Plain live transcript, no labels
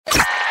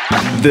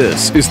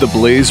This is the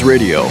Blaze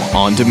Radio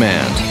on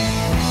demand.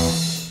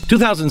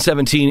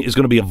 2017 is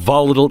going to be a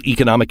volatile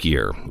economic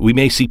year. We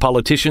may see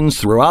politicians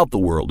throughout the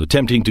world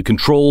attempting to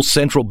control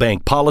central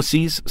bank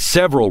policies.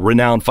 Several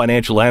renowned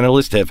financial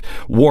analysts have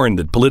warned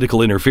that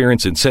political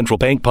interference in central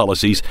bank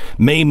policies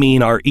may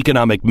mean our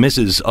economic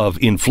misses of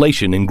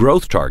inflation and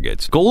growth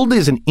targets. Gold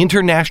is an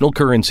international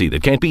currency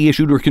that can't be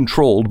issued or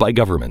controlled by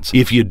governments.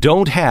 If you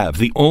don't have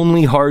the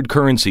only hard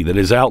currency that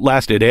has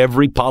outlasted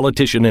every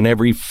politician and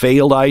every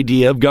failed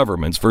idea of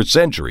governments for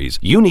centuries,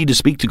 you need to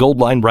speak to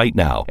Goldline right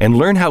now and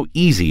learn how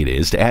easy it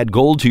is to add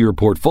gold to your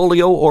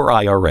portfolio or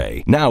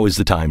IRA. Now is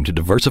the time to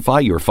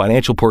diversify your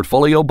financial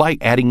portfolio by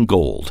adding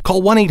gold.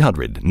 Call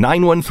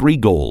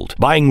 1-800-913-GOLD.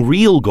 Buying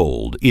real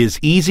gold is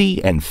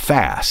easy and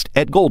fast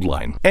at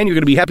Goldline. And you're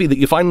going to be happy that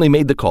you finally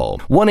made the call.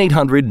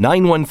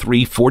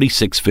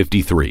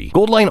 1-800-913-4653.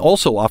 Goldline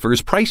also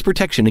offers price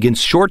protection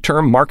against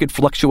short-term market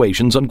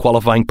fluctuations on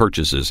qualifying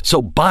purchases.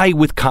 So buy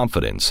with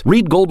confidence.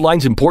 Read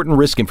Goldline's important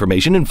risk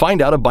information and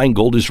find out if buying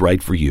gold is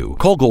right for you.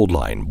 Call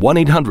Goldline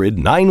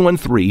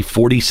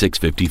 1-800-913-4653.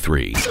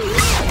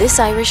 This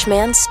Irish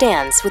man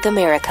stands with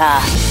America.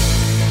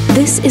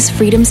 This is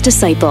Freedom's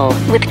Disciple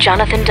with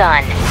Jonathan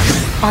Dunn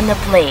on the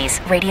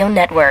Blaze Radio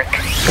Network.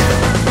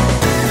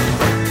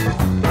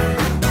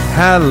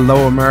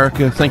 Hello,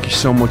 America. Thank you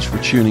so much for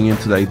tuning in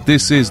today.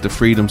 This is the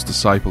Freedom's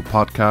Disciple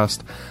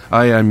podcast.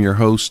 I am your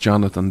host,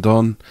 Jonathan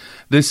Dunn.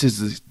 This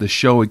is the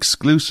show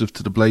exclusive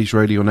to the Blaze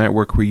Radio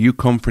Network where you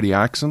come for the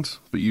accent,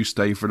 but you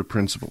stay for the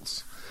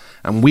principles.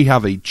 And we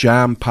have a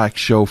jam-packed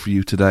show for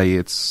you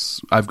today.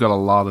 I've got a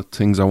lot of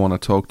things I want to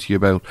talk to you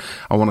about.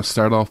 I want to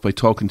start off by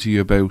talking to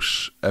you about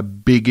a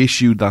big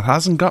issue that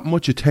hasn't got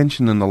much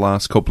attention in the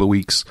last couple of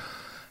weeks.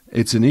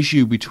 It's an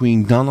issue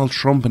between Donald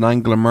Trump and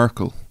Angela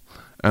Merkel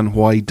and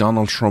why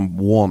Donald Trump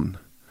won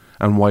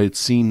and why it's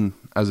seen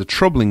as a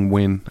troubling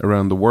win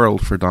around the world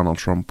for Donald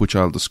Trump, which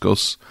I'll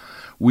discuss.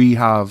 We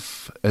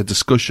have a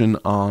discussion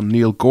on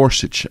Neil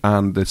Gorsuch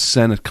and the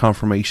Senate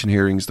confirmation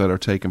hearings that are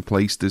taking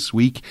place this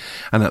week.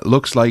 And it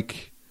looks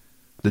like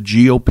the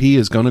GOP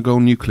is going to go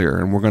nuclear,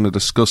 and we're going to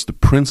discuss the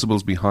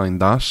principles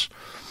behind that.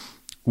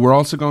 We're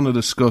also going to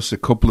discuss a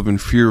couple of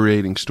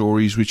infuriating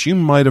stories, which you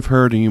might have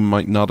heard and you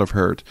might not have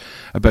heard,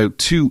 about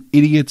two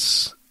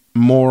idiots,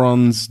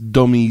 morons,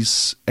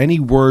 dummies, any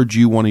word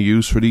you want to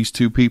use for these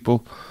two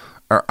people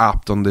are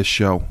apt on this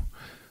show,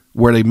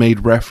 where they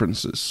made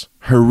references,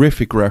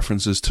 horrific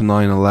references to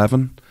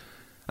 9/11.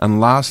 And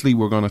lastly,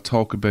 we're going to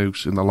talk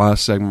about, in the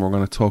last segment, we're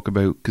going to talk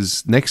about,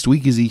 because next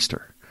week is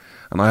Easter,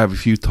 and I have a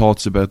few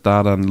thoughts about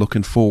that and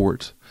looking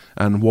forward,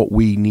 and what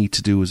we need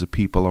to do as a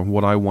people, and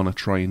what I want to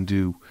try and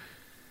do.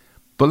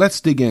 But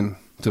let's dig in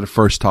to the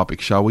first topic,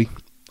 shall we?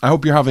 I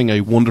hope you're having a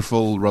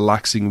wonderful,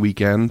 relaxing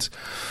weekend.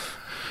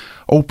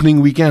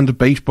 Opening weekend of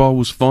baseball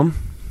was fun.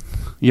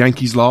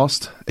 Yankees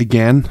lost,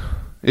 again.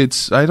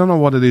 I don't know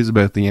what it is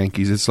about the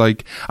Yankees. It's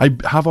like I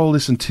have all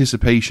this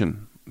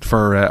anticipation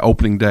for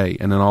opening day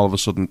and then all of a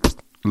sudden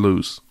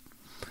lose.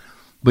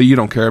 But you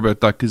don't care about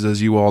that because,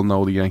 as you all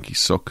know, the Yankees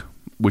suck,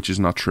 which is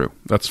not true.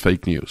 That's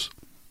fake news.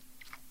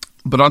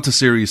 But on to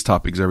serious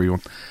topics,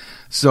 everyone.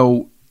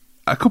 So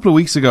a couple of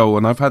weeks ago,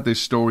 and I've had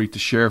this story to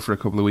share for a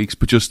couple of weeks,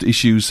 but just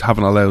issues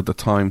haven't allowed the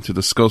time to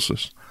discuss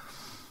it.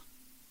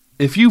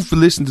 If you've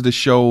listened to the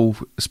show,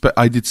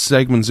 I did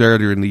segments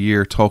earlier in the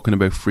year talking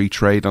about free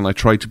trade, and I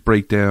tried to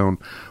break down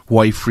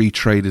why free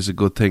trade is a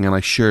good thing, and I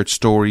shared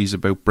stories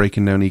about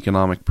breaking down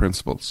economic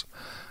principles.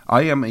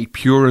 I am a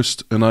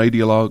purist, an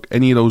ideologue,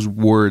 any of those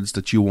words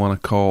that you want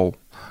to call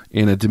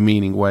in a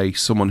demeaning way,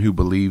 someone who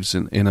believes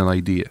in an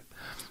idea.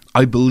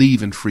 I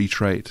believe in free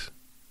trade.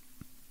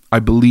 I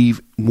believe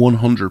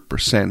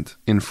 100%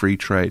 in free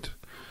trade.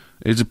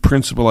 It's a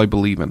principle I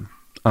believe in.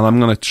 And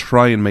I'm going to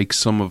try and make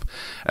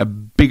a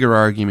bigger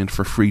argument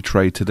for free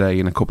trade today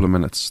in a couple of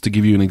minutes to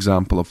give you an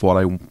example of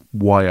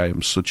why I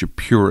am such a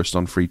purist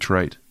on free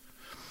trade.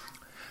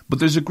 But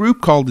there's a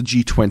group called the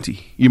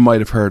G20. You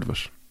might have heard of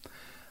it.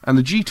 And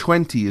the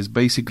G20 is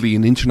basically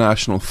an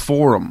international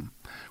forum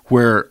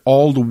where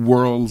all the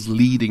world's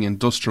leading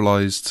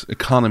industrialized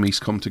economies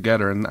come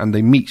together and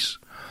they meet.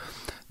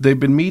 They've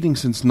been meeting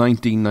since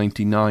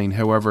 1999.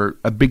 However,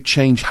 a big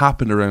change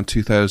happened around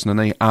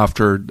 2008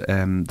 after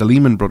the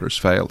Lehman Brothers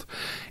failed.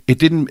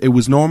 It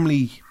was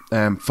normally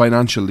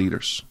financial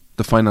leaders,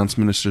 the finance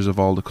ministers of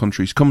all the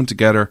countries, coming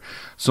together,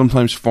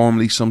 sometimes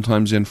formally,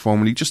 sometimes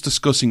informally, just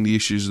discussing the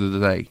issues of the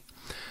day.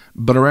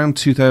 But around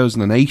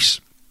 2008,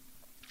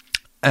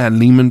 and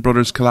Lehman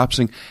Brothers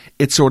collapsing,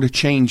 it sort of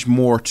changed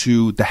more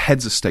to the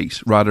heads of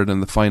state rather than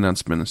the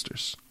finance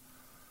ministers.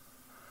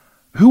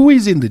 Who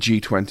is in the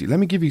G20? Let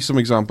me give you some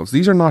examples.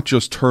 These are not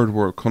just third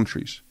world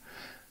countries.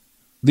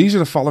 These are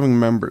the following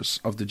members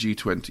of the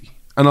G20.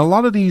 And a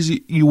lot of these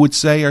you would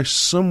say are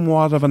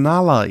somewhat of an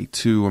ally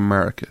to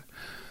America.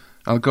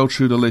 I'll go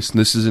through the list, and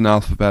this is in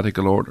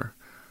alphabetical order.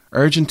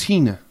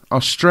 Argentina,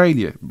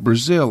 Australia,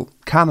 Brazil,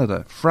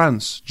 Canada,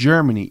 France,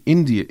 Germany,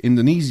 India,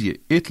 Indonesia,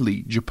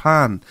 Italy,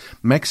 Japan,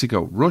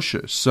 Mexico,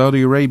 Russia,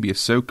 Saudi Arabia,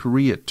 South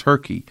Korea,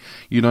 Turkey,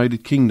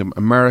 United Kingdom,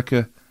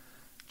 America,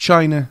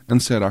 China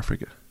and South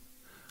Africa.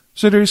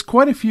 So there's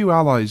quite a few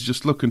allies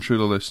just looking through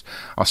the list.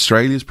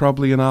 Australia's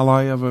probably an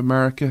ally of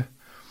America.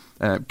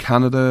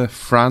 Canada,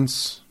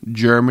 France,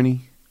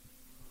 Germany,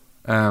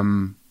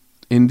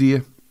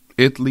 India,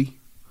 Italy,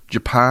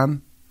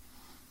 Japan,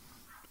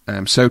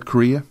 South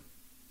Korea,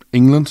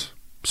 England.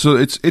 So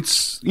it's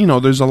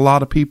there's a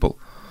lot of people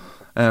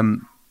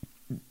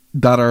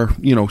that are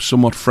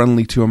somewhat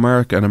friendly to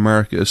America, and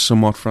America is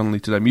somewhat friendly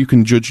to them. You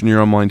can judge in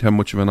your own mind how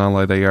much of an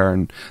ally they are,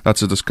 and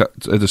that's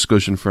a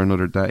discussion for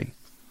another day.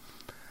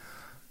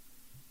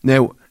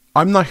 Now,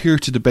 I'm not here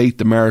to debate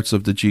the merits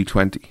of the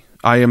G20.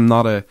 I am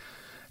not a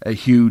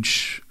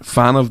huge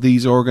fan of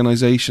these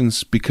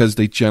organisations because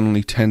they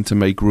generally tend to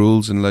make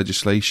rules and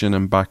legislation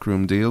and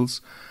backroom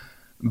deals.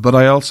 But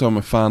I also am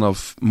a fan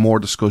of more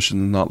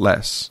discussion, not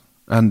less.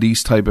 And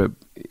these type of,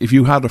 if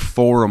you had a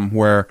forum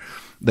where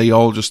they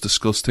all just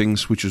discuss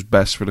things which is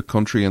best for the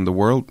country and the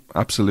world,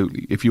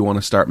 absolutely. If you want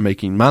to start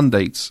making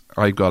mandates,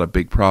 I've got a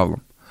big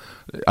problem.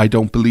 I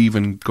don't believe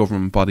in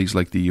government bodies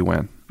like the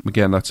UN.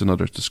 Again, that's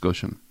another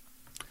discussion.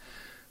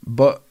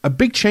 But a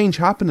big change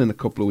happened a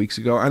couple of weeks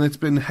ago, and it's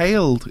been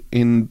hailed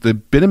in the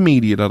bit of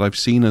media that I've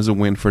seen as a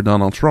win for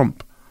Donald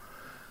Trump.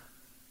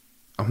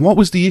 And what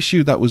was the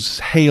issue that was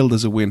hailed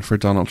as a win for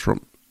Donald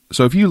Trump?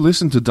 So if you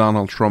listen to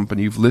Donald Trump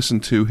and you've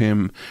listened to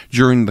him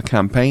during the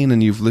campaign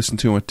and you've listened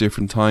to him at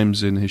different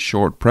times in his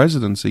short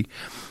presidency,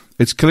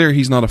 it's clear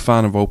he's not a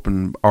fan of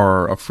open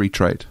or of free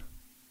trade.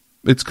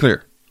 It's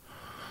clear.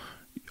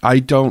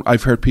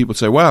 I've heard people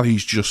say, well, he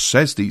just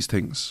says these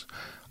things.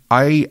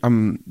 I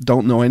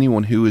don't know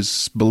anyone who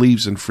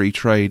believes in free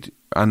trade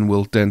and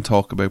will then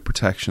talk about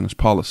protectionist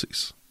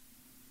policies.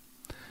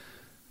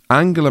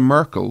 Angela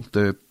Merkel,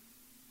 the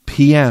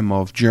PM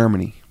of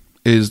Germany,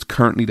 is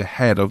currently the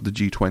head of the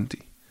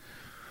G20.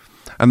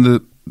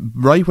 And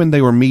right when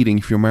they were meeting,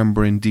 if you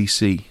remember, in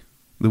DC,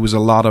 there was a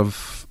lot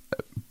of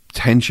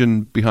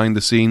tension behind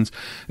the scenes.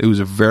 It was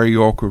a very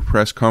awkward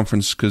press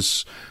conference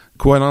because,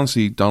 quite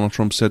honestly, Donald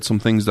Trump said some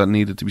things that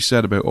needed to be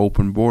said about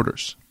open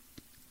borders.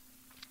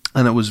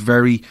 And it was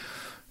very,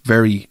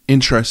 very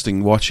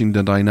interesting watching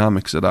the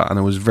dynamics of that, and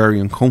it was very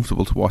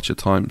uncomfortable to watch at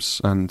times.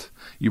 And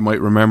you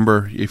might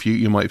remember, if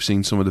you might have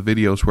seen some of the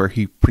videos where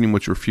he pretty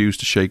much refused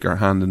to shake her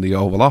hand in the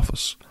Oval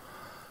Office.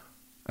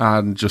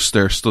 And just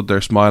stood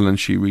there smiling.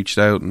 She reached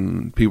out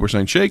and people were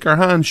saying, shake her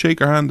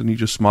hand, and he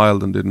just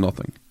smiled and did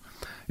nothing.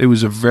 It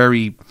was a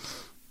very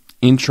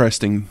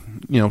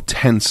interesting,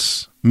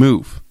 tense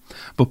move.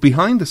 But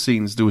behind the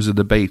scenes, there was a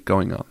debate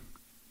going on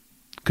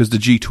because the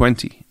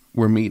G20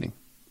 were meeting.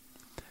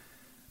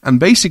 And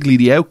basically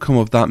the outcome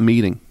of that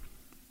meeting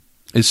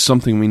is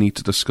something we need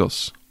to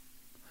discuss.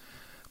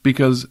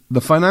 Because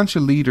the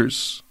financial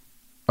leaders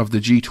of the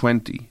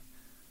G20,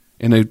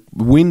 in a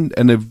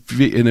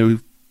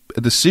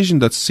decision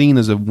that's seen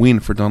as a win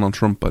for Donald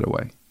Trump, by the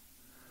way,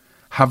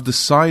 have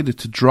decided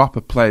to drop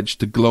a pledge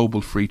to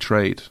global free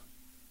trade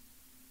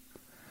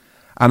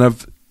and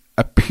have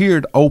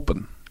appeared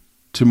open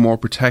to more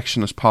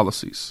protectionist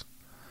policies.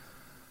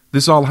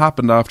 This all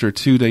happened after a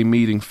 2-day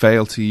meeting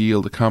failed to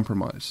yield a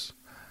compromise.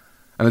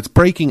 And it's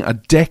breaking a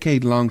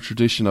decade-long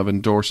tradition of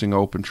endorsing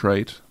open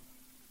trade.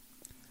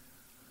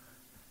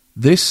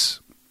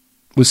 This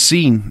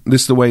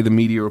is the way the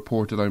media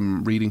reported,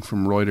 I'm reading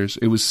from Reuters,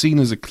 it was seen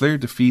as a clear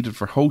defeat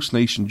for host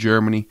nation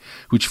Germany,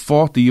 which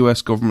fought the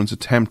US government's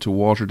attempt to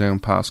water down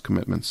past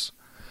commitments.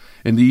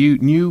 In the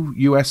new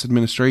US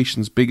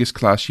administration's biggest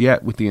clash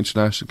yet with the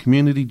international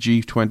community,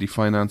 G20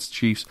 finance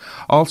chiefs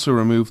also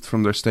removed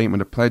from their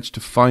statement a pledge to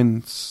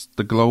finance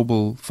the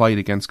global fight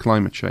against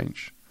climate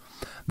change.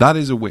 That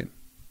is a win.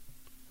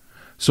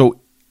 So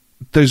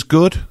there's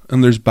good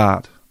and there's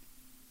bad.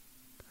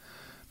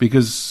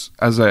 Because,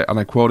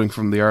 I'm quoting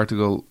from the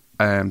article,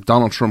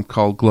 Donald Trump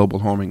called global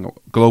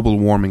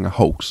warming a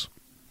hoax.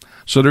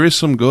 So there is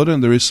some good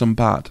and there is some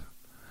bad.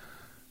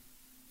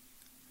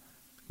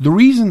 The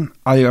reason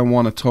I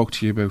want to talk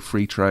to you about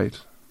free trade,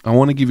 I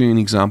want to give you an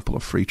example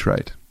of free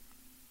trade.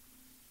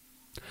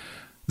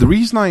 The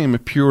reason I am a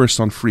purist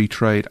on free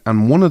trade,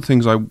 and one of the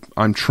things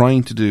I'm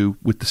trying to do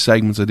with the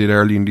segments I did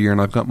earlier in the year, and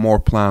I've got more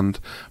planned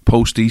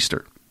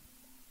post-Easter,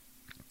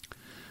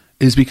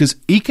 is because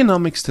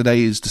economics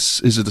today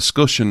is a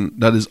discussion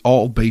that is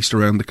all based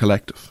around the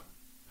collective.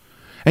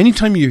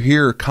 Anytime you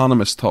hear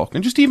economists talk,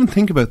 and just even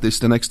think about this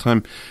the next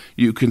time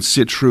you can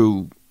sit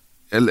through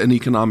an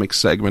economics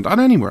segment on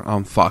anywhere,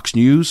 on Fox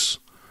News,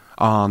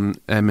 on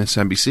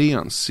MSNBC,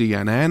 on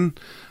CNN,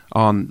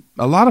 on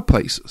a lot of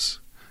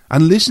places,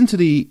 and listen to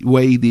the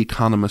way the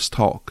economists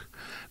talk.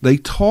 They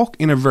talk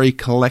in a very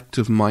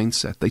collective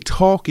mindset. They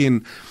talk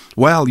in,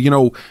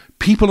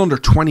 people under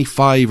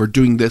 25 are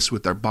doing this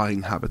with their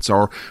buying habits,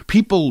 or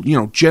people,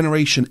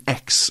 Generation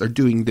X are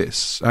doing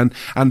this,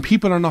 and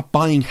people are not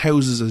buying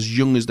houses as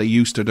young as they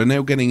used to. They're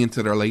now getting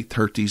into their late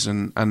 30s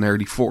and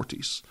early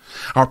 40s.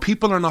 Or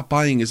people are not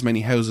buying as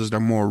many houses, they're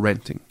more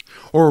renting.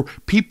 Or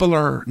people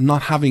are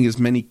not having as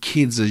many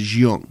kids as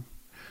young.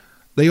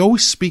 They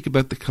always speak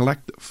about the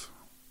collective.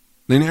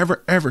 They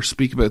never ever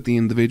speak about the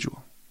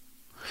individual.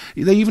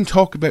 They even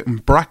talk about in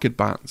bracket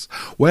bands.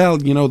 Well,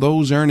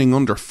 those earning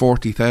under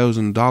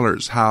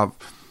 $40,000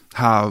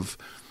 have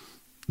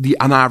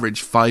an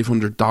average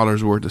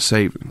 $500 worth of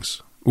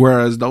savings,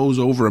 whereas those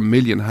over $1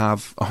 million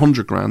have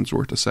 $100,000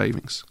 worth of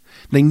savings.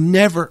 They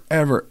never,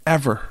 ever,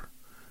 ever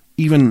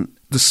even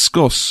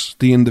discuss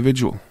the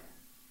individual.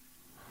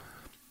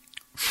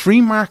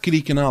 Free market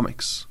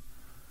economics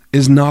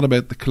is not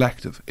about the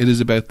collective. It is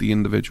about the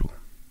individual.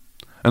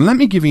 And let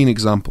me give you an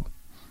example.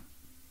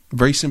 A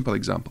very simple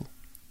example.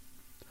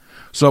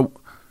 So,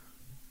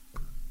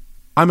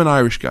 I'm an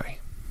Irish guy,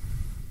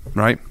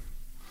 right?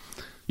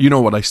 You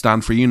know what I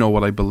stand for. You know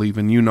what I believe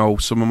in. You know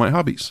some of my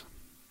hobbies.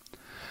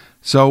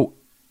 So,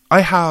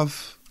 I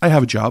have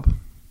a job.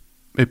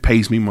 It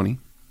pays me money.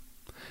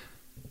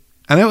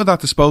 And out of that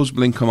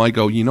disposable income, I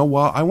go, you know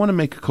what? I want to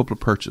make a couple of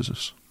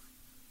purchases.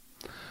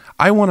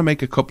 I want to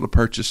make a couple of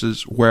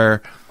purchases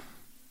where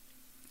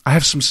I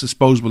have some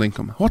disposable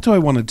income. What do I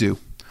want to do?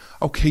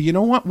 Okay, you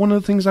know what? One of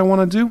the things I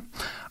want to do?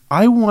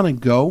 I want to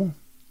go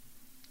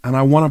and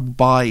I want to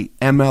buy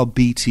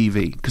MLB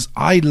TV because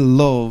I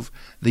love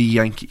the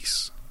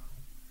Yankees.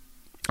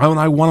 And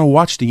I want to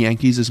watch the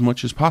Yankees as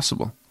much as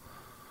possible.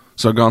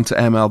 So I go on to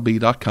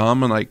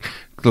MLB.com and I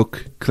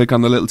click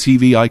on the little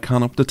TV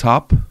icon up the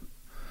top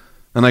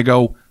and I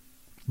go,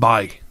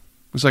 buy.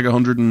 It's like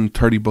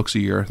 $130 a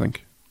year, I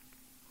think.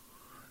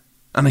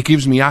 And it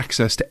gives me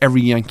access to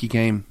every Yankee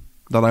game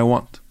that I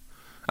want.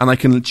 And I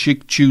can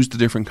choose the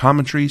different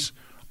commentaries.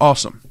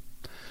 Awesome.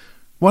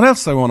 What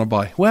else do I want to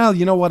buy? Well,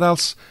 you know what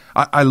else?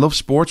 I love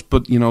sports,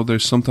 but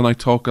there's something I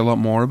talk a lot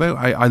more about.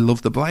 I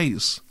love the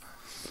Blaze.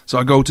 So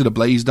I go to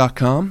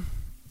theblaze.com,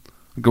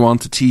 go on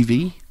to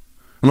TV,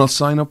 and I'll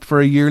sign up for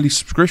a yearly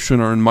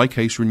subscription, or in my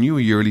case, renew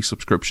a yearly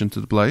subscription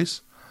to the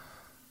Blaze.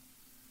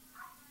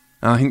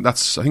 And I think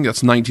that's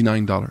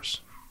 $99.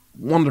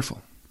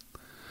 Wonderful.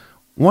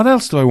 What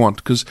else do I want?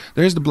 Because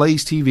there's the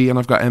Blaze TV and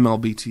I've got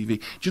MLB TV.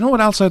 Do you know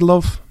what else I'd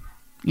love?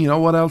 You know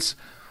what else?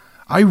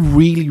 I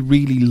really,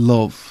 really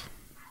love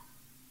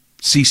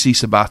CC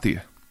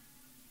Sabathia,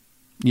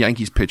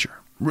 Yankees pitcher.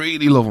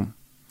 Really love him.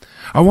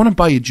 I want to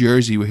buy a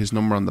jersey with his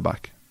number on the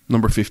back,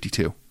 number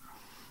 52.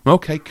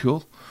 Okay,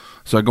 cool.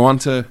 So I go on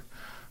to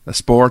the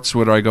sports,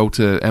 whether I go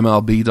to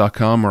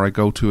MLB.com or I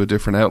go to a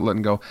different outlet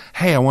and go,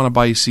 hey, I want to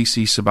buy a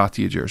CC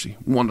Sabathia jersey.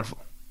 Wonderful.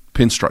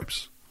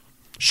 Pinstripes.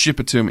 Ship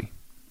it to me.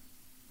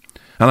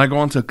 And I go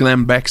on to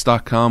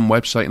GlennBex.com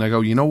website and I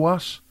go, you know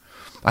what?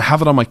 I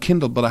have it on my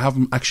Kindle, but I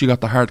haven't actually got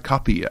the hard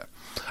copy yet.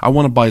 I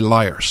want to buy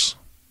Liars.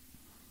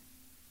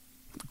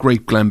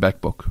 Great Glenn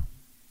Beck book.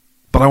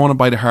 But I want to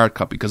buy the hard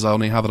copy because I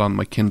only have it on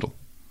my Kindle.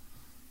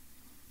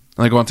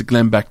 And I go on to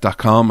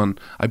GlennBeck.com and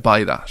I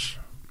buy that.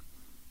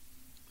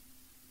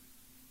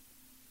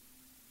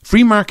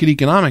 Free market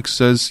economics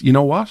says, you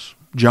know what?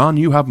 John,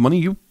 you have money,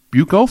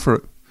 you go for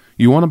it.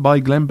 You want to buy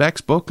Glenn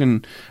Beck's book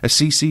and a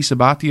CC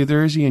Sabathia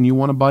jersey, and you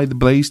want to buy the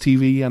Blaze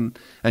TV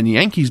and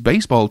Yankees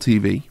baseball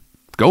TV,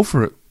 go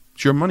for it.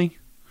 It's your money.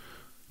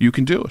 You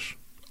can do it.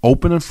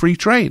 Open and free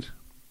trade.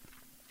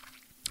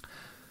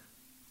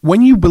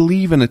 When you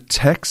believe in a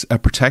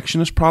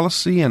protectionist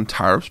policy and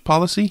tariffs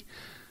policy,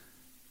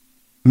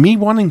 me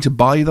wanting to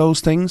buy those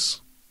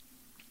things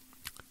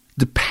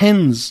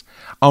depends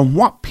on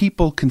what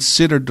people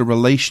consider the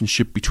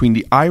relationship between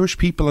the Irish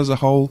people as a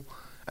whole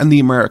and the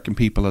American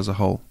people as a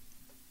whole.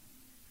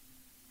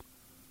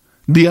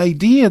 The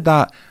idea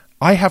that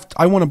I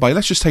want to buy,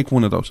 let's just take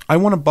one of those. I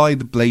want to buy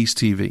the Blaze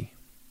TV.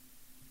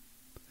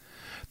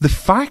 The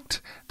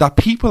fact that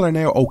people are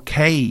now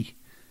okay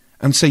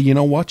and say, you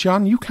know what,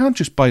 John, you can't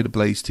just buy the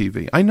Blaze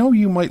TV. I know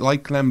you might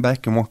like Glenn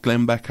Beck and what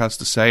Glenn Beck has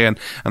to say and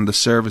the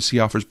service he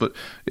offers, but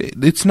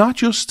it's not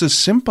just as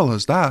simple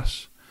as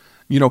that.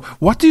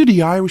 What do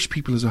the Irish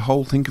people as a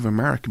whole think of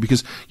America?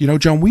 Because,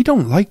 John, we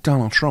don't like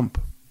Donald Trump.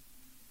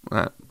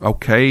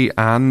 Okay,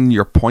 and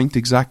your point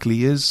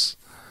exactly is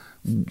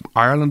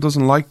Ireland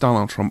doesn't like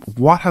Donald Trump.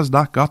 What has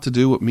that got to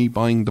do with me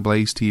buying the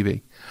Blaze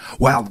TV?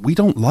 Well, we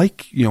don't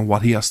like,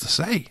 what he has to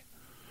say.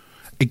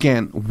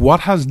 Again,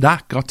 what has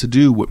that got to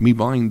do with me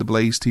buying the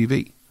Blaze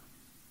TV?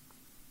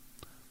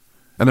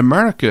 In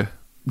America,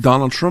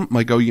 Donald Trump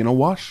might go, you know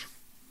what?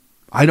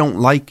 I don't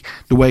like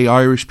the way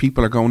Irish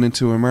people are going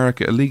into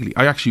America illegally.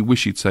 I actually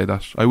wish he'd say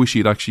that. I wish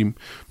he'd actually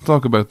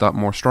talk about that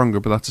more stronger,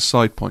 but that's a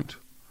side point.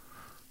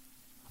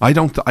 I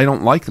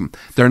don't like them.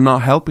 They're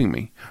not helping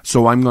me.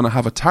 So I'm going to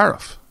have a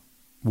tariff.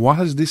 What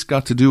has this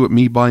got to do with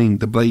me buying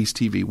the Blaze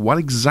TV? What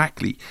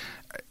exactly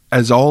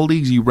has all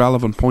these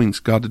irrelevant points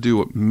got to do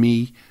with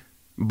me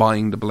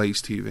buying the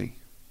Blaze TV?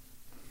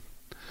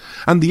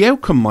 And the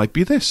outcome might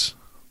be this,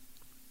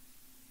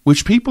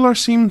 which people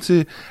seem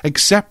to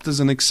accept as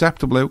an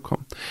acceptable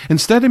outcome.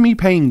 Instead of me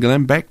paying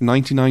Glenn Beck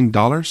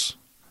 $99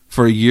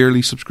 for a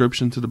yearly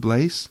subscription to the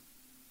Blaze,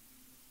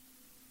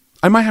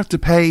 I might have to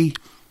pay,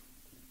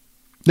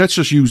 let's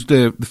just use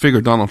the figure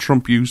Donald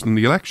Trump used in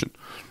the election,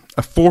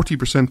 a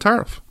 40%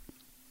 tariff.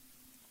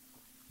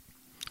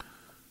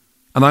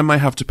 And I might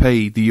have to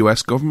pay the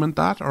US government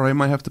that, or I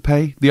might have to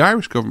pay the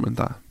Irish government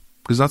that,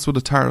 because that's what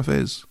a tariff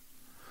is.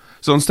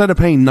 So instead of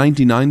paying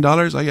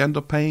 $99, I end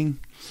up paying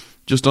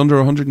just under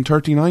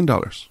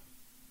 $139.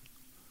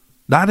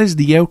 That is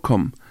the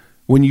outcome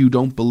when you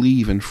don't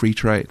believe in free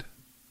trade.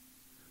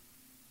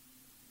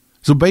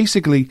 So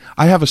basically,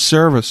 I have a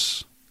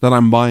service that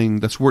I'm buying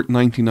that's worth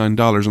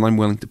 $99 and I'm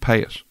willing to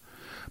pay it.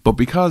 But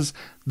because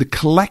the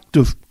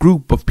collective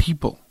group of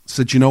people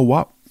said, you know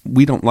what?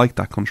 We don't like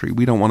that country.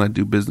 We don't want to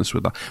do business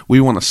with that.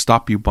 We want to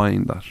stop you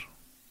buying that.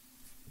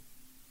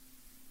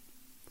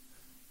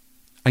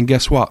 And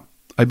guess what?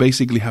 I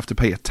basically have to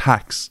pay a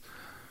tax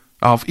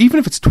of, even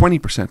if it's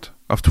 20%,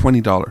 of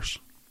 $20.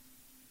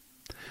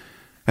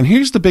 And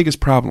here's the biggest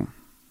problem.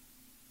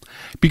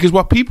 Because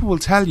what people will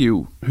tell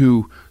you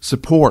who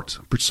support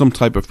some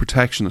type of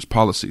protectionist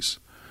policies,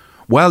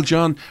 well,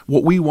 John,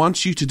 what we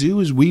want you to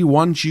do is we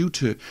want you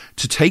to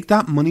take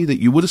that money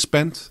that you would have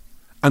spent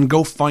and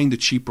go find a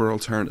cheaper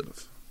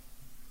alternative.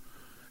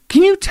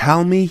 Can you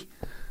tell me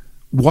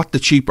what the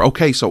cheaper...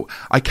 Okay, so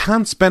I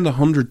can't spend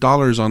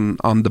 $100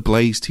 on the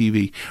Blaze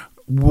TV.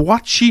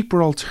 What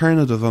cheaper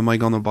alternative am I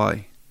going to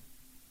buy?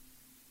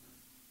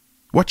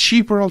 What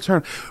cheaper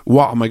alternative?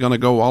 What, am I going to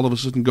go all of a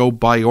sudden go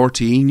buy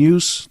RTE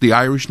News, the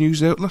Irish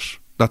news outlet?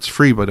 That's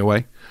free, by the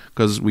way,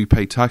 because we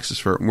pay taxes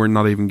for it and we're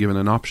not even given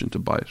an option to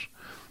buy it.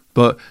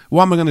 But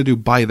what am I going to do?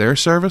 Buy their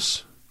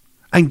service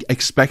and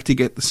expect to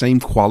get the same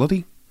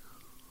quality?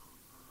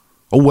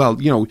 Oh, well,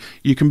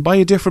 you can buy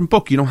a different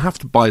book. You don't have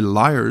to buy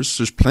Liars.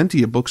 There's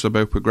plenty of books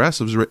about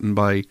progressives written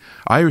by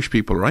Irish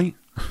people, right?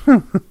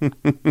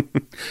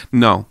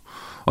 No.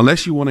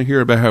 Unless you want to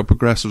hear about how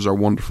progressives are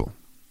wonderful.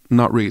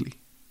 Not really.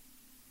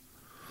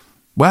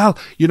 Well,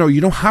 you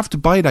don't have to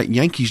buy that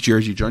Yankees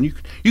jersey, John.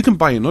 You can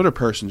buy another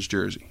person's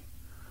jersey.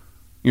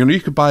 You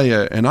could buy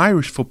an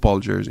Irish football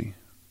jersey.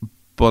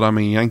 But I'm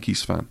a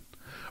Yankees fan.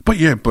 But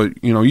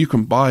you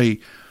can buy,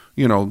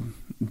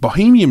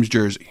 Bohemians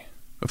jersey,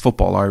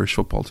 a Irish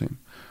football team.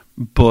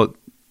 But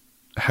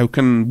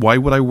why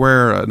would I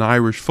wear an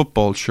Irish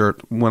football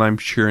shirt when I'm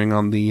cheering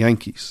on the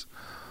Yankees?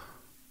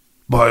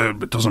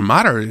 But it doesn't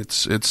matter.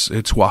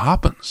 It's what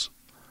happens.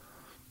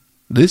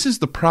 This is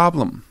the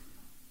problem,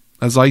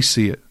 as I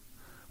see it,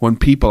 when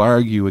people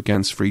argue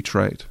against free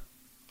trade.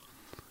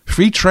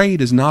 Free trade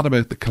is not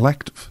about the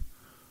collective.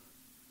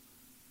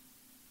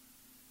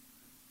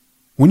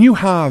 When you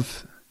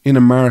have, in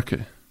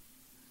America,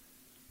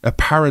 a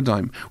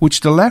paradigm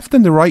which the left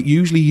and the right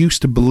usually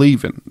used to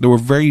believe in, there were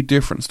very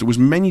different. There was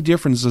many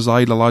differences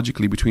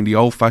ideologically between the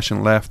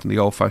old-fashioned left and the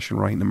old-fashioned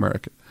right in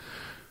America.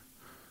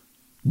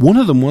 One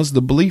of them was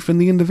the belief in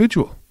the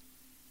individual.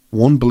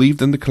 One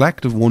believed in the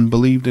collective, one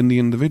believed in the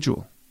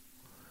individual.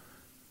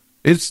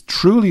 It's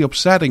truly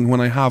upsetting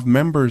when I have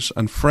members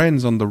and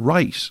friends on the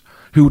right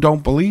who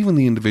don't believe in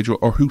the individual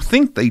or who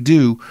think they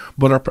do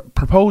but are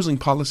proposing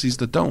policies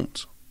that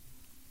don't.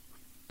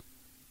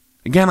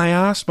 Again, I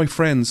asked my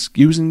friends,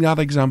 using that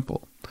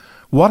example,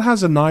 what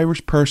has an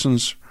Irish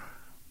person's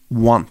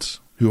want,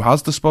 who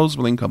has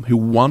disposable income, who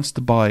wants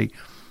to buy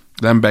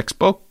Glenn Beck's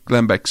book,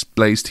 Glenn Beck's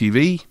Blaze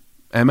TV,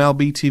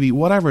 MLB TV,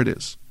 whatever it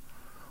is?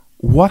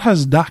 What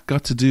has that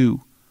got to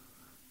do,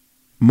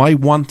 my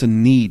want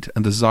and need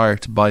and desire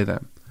to buy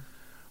them?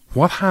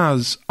 What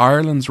has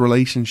Ireland's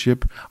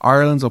relationship,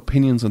 Ireland's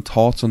opinions and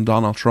thoughts on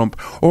Donald Trump,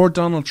 or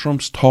Donald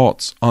Trump's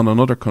thoughts on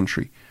another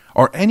country,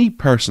 or any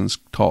person's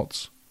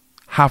thoughts,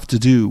 have to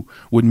do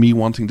with me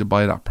wanting to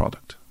buy that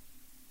product?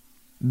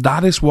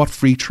 That is what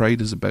free trade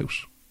is about.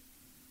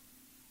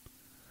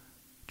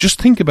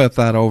 Just think about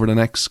that over the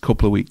next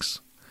couple of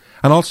weeks.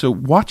 And also,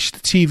 watch the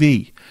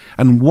TV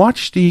and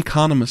watch the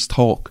economists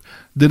talk.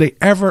 Do they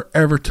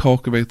ever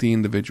talk about the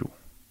individual?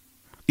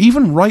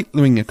 Even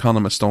right-wing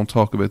economists don't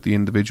talk about the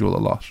individual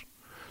a lot.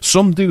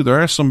 Some do.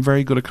 There are some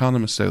very good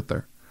economists out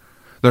there.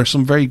 There are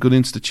some very good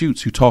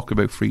institutes who talk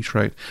about free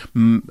trade.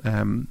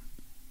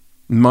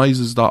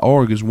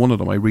 Mises.org is one of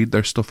them. I read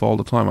their stuff all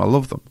the time. I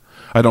love them.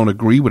 I don't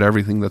agree with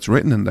everything that's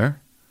written in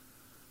there,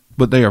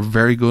 but they are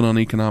very good on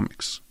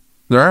economics.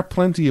 There are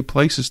plenty of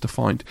places to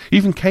find.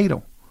 Even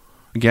Cato.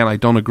 Again, I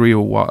don't agree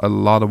with a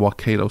lot of what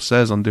Cato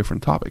says on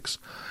different topics,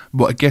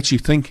 but it gets you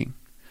thinking.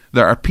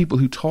 There are people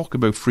who talk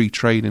about free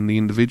trade in the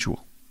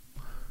individual.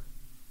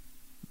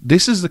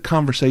 This is the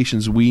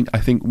conversations I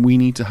think we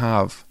need to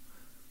have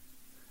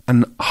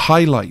and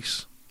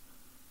highlight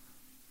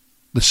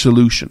the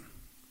solution.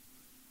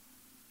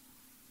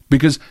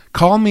 Because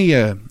call me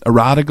a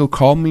radical,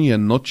 call me a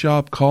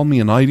nutjob, call me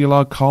an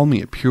ideologue, call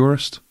me a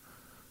purist.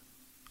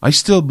 I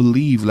still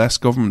believe less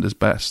government is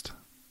best.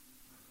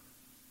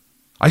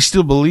 I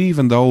still believe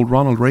in the old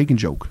Ronald Reagan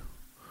joke.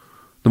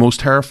 The most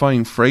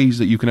terrifying phrase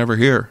that you can ever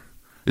hear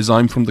is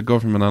I'm from the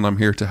government and I'm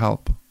here to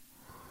help.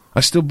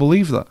 I still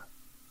believe that.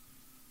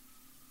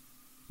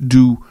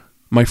 Do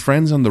my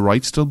friends on the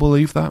right still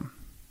believe that?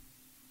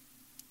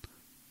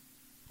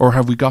 Or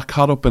have we got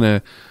caught up in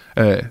a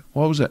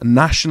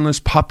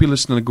nationalist,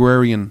 populist and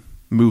agrarian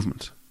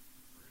movement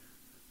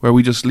where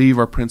we just leave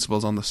our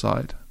principles on the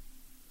side?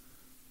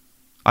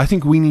 I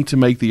think we need to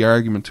make the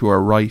argument to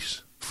our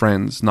right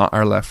friends, not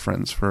our left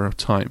friends, for a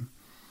time.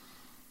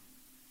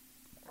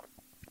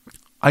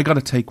 I got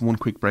to take one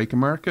quick break,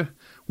 America.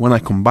 When I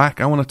come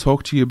back, I want to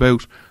talk to you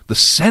about the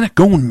Senate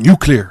going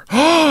nuclear.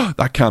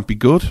 That can't be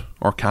good,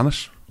 or can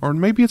it? Or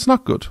maybe it's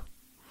not good.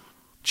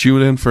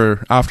 Tune in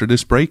for after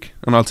this break,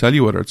 and I'll tell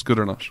you whether it's good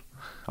or not.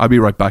 I'll be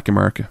right back,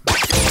 America.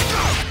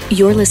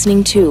 You're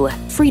listening to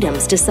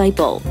Freedom's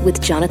Disciple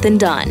with Jonathan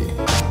Dunn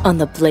on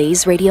the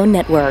Blaze Radio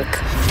Network.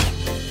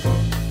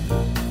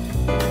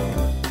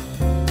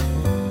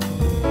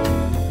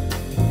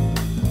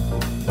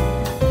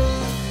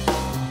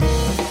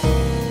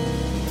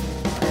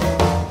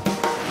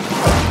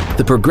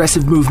 The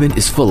progressive movement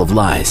is full of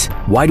lies.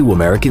 Why do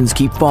Americans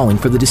keep falling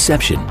for the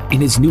deception? In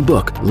his new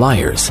book,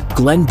 Liars,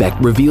 Glenn Beck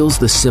reveals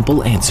the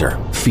simple answer: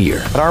 fear.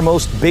 At our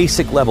most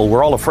basic level,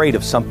 we're all afraid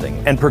of something,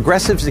 and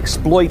progressives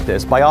exploit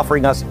this by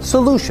offering us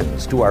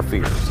solutions to our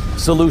fears.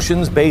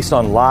 Solutions based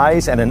on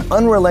lies and an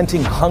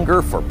unrelenting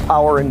hunger for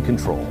power and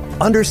control.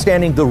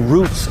 Understanding the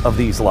roots of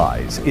these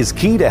lies is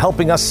key to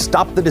helping us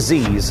stop the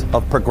disease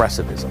of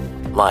progressivism.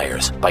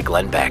 Liars by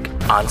Glenn Beck.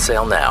 On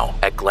sale now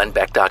at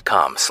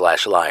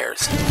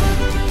glennbeck.com/liars.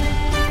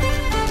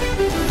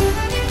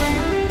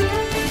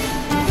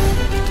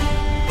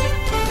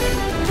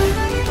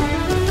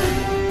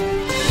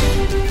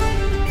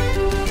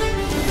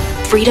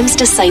 Freedom's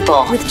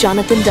Disciple with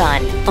Jonathan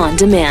Dunn on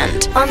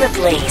demand on the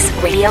Blaze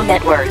Radio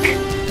Network.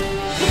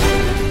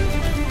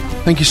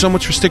 Thank you so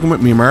much for sticking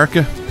with me,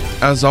 America.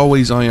 As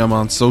always, I am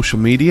on social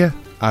media.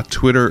 At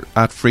Twitter,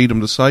 at Freedom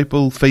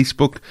Disciple,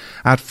 Facebook,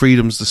 at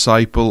Freedom's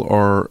Disciple,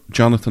 or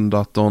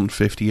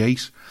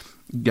Jonathan.Dunn58.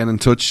 Get in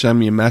touch, send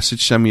me a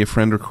message, send me a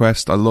friend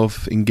request. I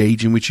love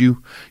engaging with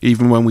you,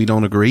 even when we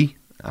don't agree.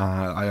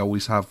 I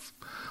always have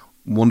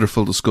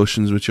wonderful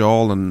discussions with you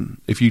all,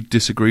 and if you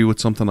disagree with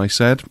something I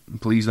said,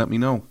 please let me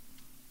know.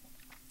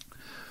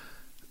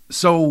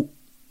 So,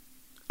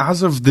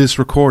 as of this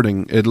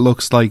recording, it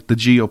looks like the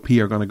GOP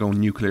are going to go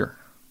nuclear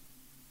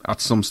at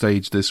some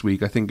stage this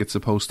week. I think it's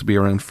supposed to be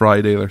around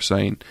Friday, they're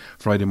saying,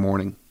 Friday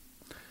morning.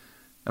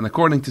 And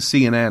according to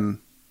CNN,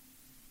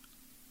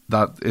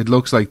 that it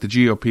looks like the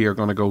GOP are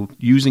going to go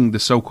using the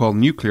so-called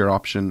nuclear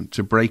option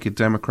to break a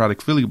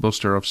Democratic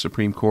filibuster of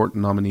Supreme Court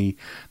nominee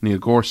Neil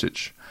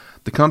Gorsuch.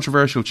 The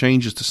controversial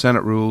changes to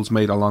Senate rules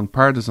made along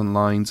partisan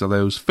lines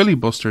allows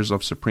filibusters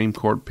of Supreme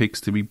Court picks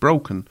to be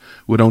broken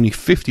with only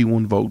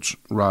 51 votes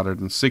rather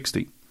than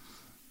 60.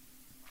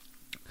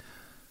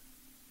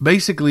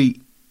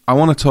 Basically, I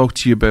want to talk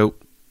to you about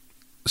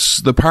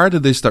the part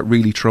of this that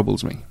really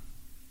troubles me.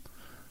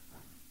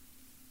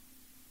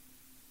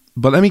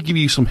 But let me give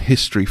you some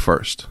history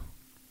first.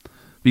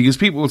 Because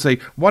people will say,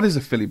 what is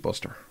a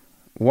filibuster?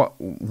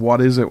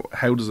 What is it?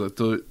 How does it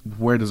do it?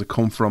 Where does it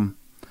come from?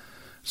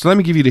 So let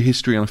me give you the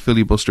history on a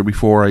filibuster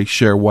before I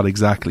share what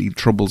exactly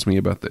troubles me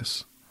about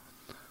this.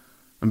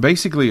 And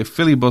basically, a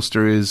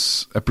filibuster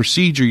is a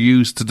procedure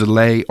used to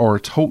delay or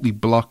totally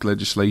block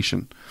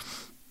legislation.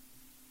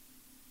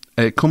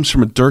 It comes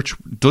from a Dutch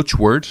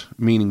word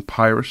meaning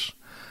pirate,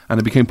 and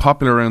it became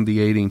popular around the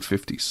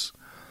 1850s.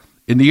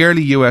 In the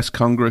early US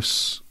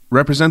Congress,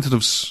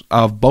 representatives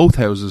of both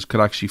houses could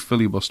actually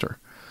filibuster.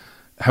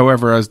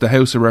 However, as the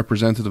House of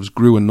Representatives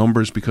grew in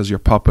numbers because your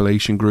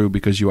population grew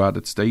because you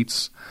added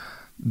states,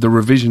 the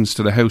revisions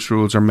to the House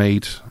rules are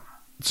made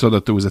so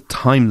that there was a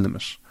time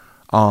limit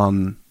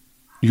on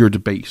your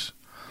debate.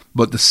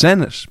 But the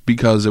Senate,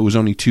 because it was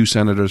only 2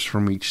 senators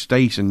from each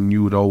state, and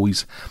you would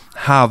always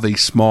have a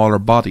smaller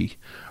body,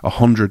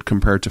 100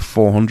 compared to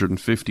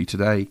 450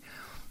 today,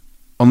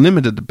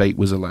 unlimited debate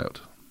was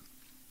allowed.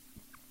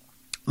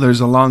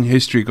 There's a long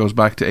history, it goes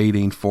back to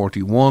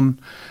 1841,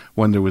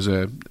 when there was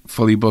a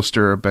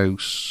filibuster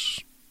about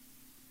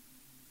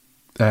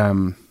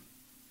a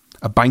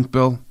bank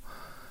bill.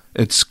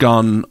 It's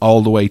gone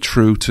all the way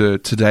through to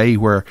today,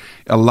 where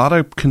a lot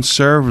of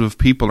conservative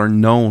people are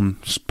known,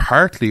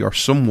 partly or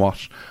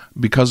somewhat,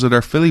 because of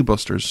their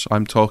filibusters.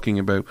 I'm talking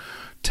about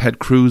Ted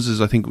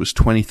Cruz's, I think it was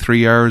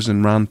 23 hours,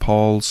 and Rand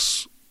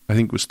Paul's, I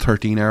think it was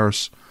 13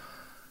 hours.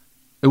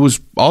 It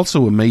was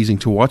also amazing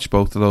to watch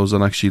both of those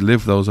and actually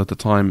live those at the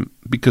time,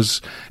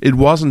 because it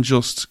wasn't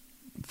just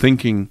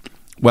thinking,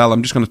 well,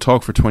 I'm just going to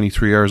talk for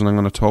 23 hours and I'm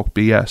going to talk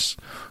BS.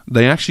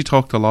 They actually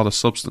talked a lot of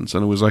substance,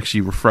 and it was actually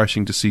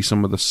refreshing to see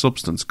some of the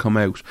substance come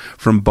out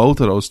from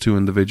both of those 2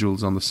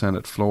 individuals on the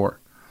Senate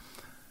floor.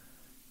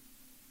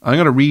 I'm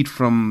going to read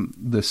from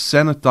the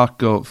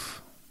Senate.gov.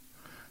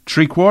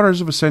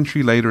 3/4 of a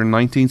century later, in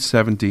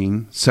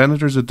 1917,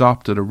 senators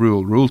adopted a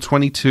rule, Rule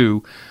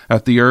 22,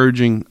 at the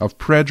urging of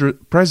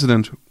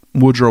President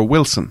Woodrow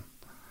Wilson,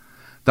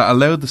 that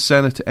allowed the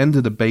Senate to end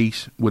the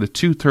debate with a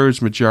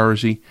 2/3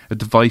 majority, a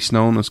device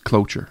known as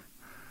cloture.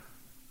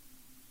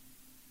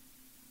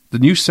 The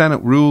new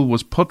Senate rule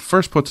was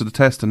first put to the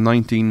test in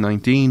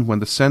 1919 when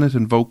the Senate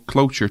invoked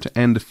cloture to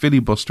end a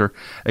filibuster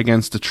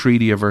against the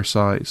Treaty of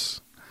Versailles.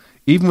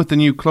 Even with the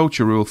new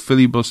cloture rule,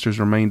 filibusters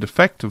remained an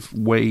effective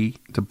way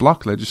to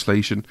block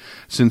legislation,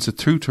 since a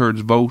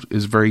 2/3 vote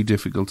is very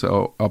difficult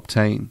to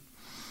obtain.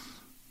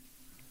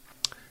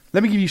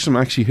 Let me give you some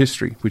actually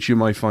history, which you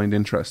might find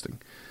interesting.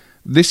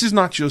 This is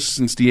not just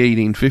since the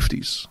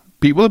 1850s.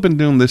 People have been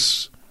doing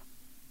this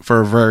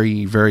for a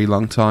very, very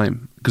long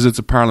time because it's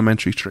a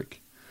parliamentary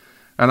trick.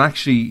 And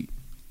actually,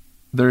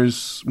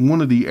 there's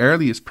one of the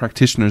earliest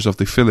practitioners of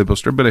the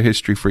filibuster, a bit of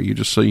history for you,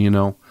 just so you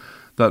know,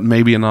 that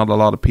maybe not a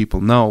lot of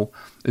people know,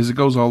 is it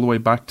goes all the way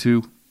back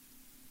to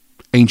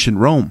ancient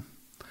Rome,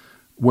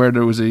 where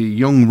there was a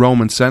young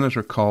Roman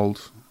senator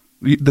called...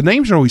 The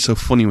names are always so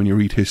funny when you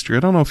read history. I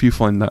don't know if you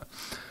find that.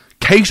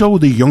 Cato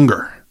the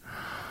Younger.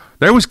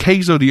 There was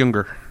Cato the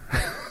Younger.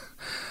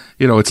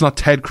 You know, it's not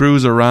Ted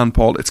Cruz or Rand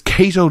Paul. It's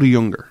Cato the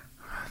Younger.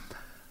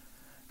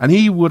 And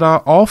he would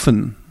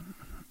often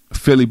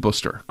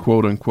filibuster,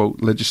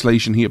 quote-unquote,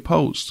 legislation he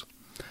opposed.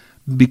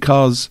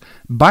 Because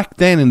back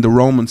then in the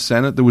Roman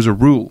Senate, there was a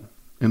rule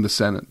in the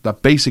Senate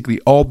that basically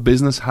all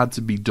business had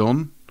to be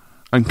done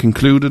and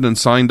concluded and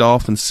signed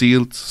off and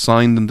sealed,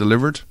 signed and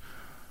delivered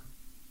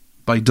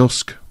by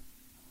dusk.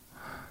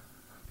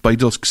 By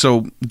dusk.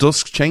 So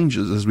dusk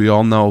changes, as we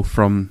all know,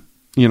 from,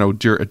 you know,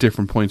 at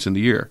different points in the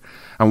year.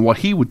 And what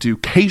he would do,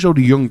 Cato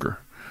the Younger,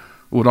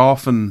 would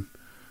often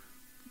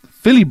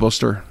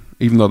filibuster,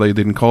 even though they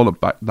didn't call it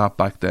that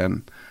back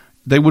then.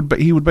 He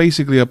would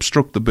basically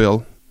obstruct the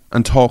bill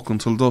and talk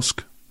until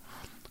dusk.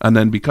 And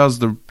then because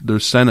the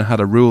Senate had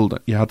a rule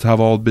that you had to have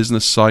all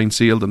business signed,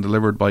 sealed and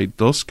delivered by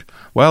dusk,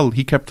 well,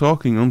 he kept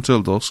talking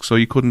until dusk, so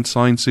you couldn't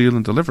sign, seal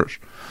and deliver it.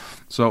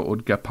 So it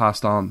would get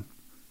passed on.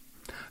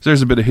 So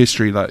there's a bit of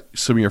history that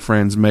some of your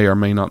friends may or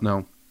may not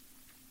know.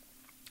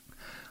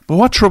 But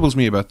what troubles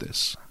me about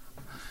this?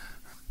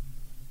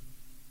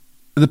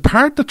 The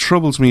part that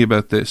troubles me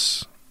about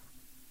this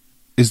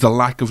is the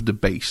lack of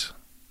debate.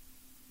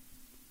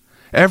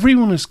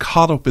 Everyone is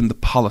caught up in the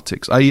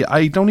politics. I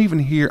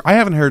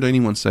haven't heard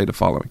anyone say the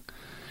following.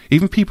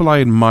 Even people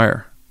I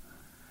admire.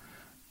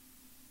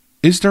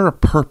 Is there a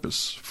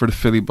purpose for the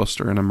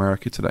filibuster in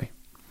America today?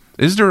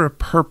 Is there a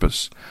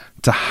purpose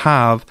to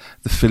have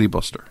the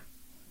filibuster?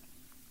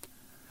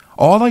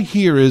 All I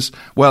hear is,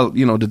 well,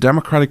 you know, the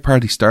Democratic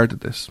Party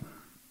started this.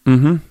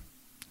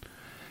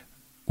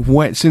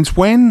 Since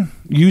when,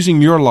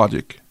 using your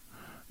logic,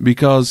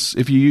 because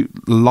a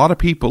lot of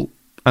people,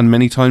 and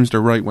many times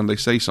they're right when they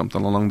say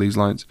something along these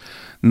lines,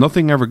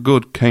 nothing ever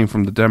good came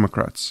from the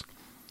Democrats.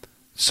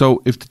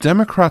 So if the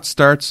Democrats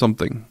start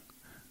something,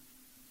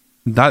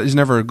 that is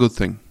never a good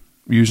thing,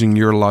 using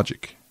your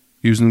logic,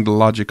 using the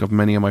logic of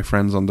many of my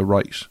friends on the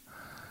right.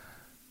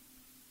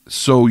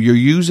 So you're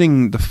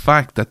using the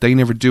fact that they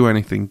never do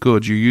anything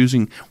good, you're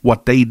using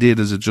what they did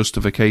as a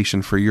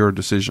justification for your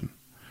decision.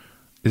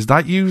 Is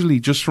that usually,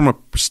 just from a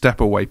step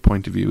away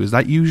point of view, is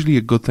that usually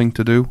a good thing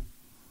to do?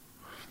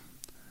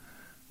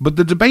 But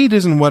the debate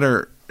isn't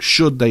whether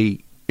should they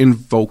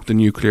invoke the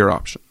nuclear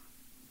option.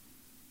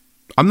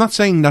 I'm not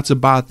saying that's a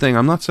bad thing.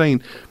 I'm not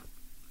saying,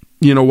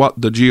 you know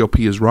what, the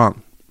GOP is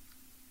wrong.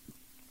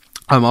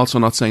 I'm also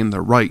not saying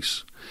they're right.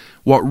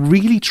 What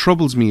really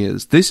troubles me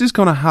is this is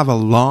going to have a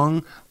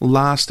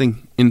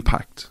long-lasting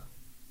impact.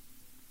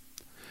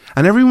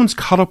 And everyone's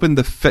caught up in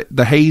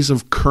the haze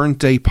of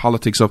current-day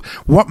politics of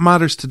what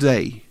matters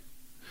today.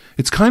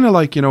 It's kind of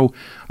like, you know,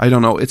 I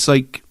don't know, it's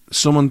like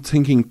someone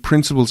thinking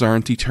principles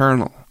aren't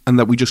eternal and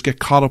that we just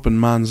get caught up in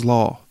man's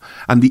law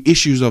and the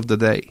issues of the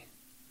day.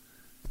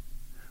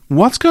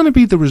 What's going to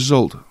be the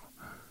result?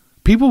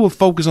 People will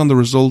focus on the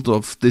result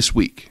of this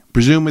week.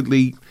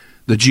 Presumably,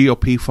 the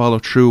GOP follow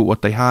through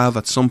what they have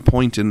at some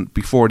point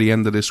before the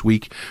end of this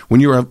week. When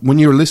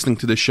you're listening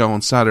to this show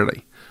on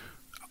Saturday,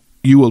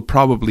 you will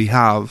probably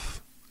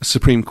have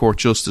Supreme Court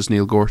Justice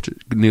Neil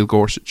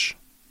Gorsuch.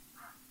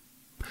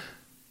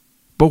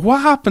 But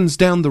what happens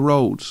down the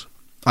road?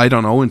 I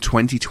don't know, in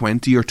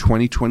 2020 or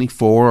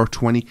 2024 or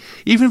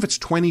even if it's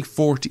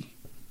 2040,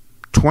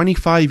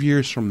 25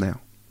 years from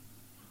now.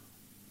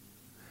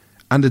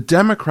 And the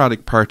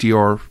Democratic Party,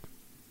 or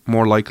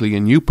more likely a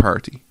new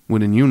party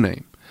with a new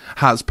name,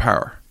 has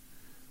power.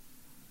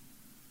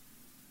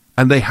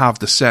 And they have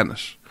the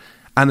Senate.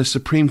 And a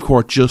Supreme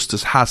Court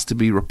justice has to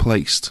be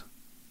replaced.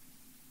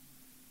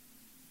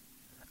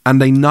 And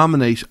they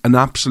nominate an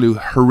absolute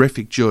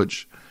horrific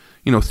judge.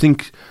 You know,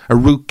 think a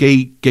Ruth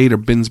Bader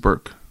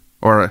Ginsburg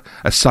or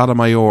a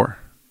Sotomayor.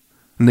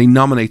 And they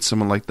nominate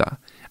someone like that.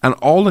 And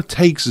all it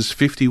takes is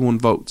 51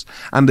 votes.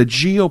 And the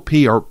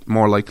GOP, or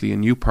more likely a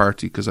new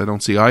party, because I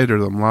don't see either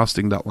of them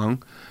lasting that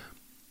long,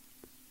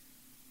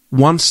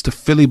 wants to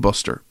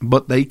filibuster.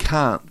 But they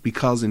can't,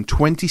 because in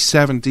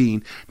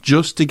 2017,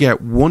 just to get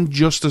one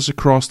justice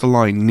across the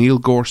line, Neil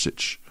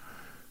Gorsuch,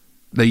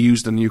 they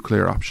used the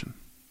nuclear option.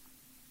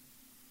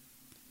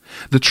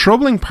 The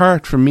troubling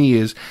part for me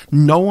is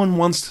no one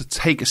wants to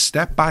take a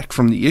step back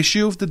from the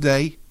issue of the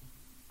day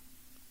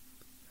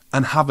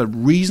and have a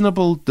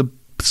reasonable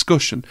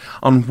discussion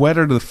on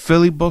whether the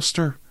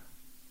filibuster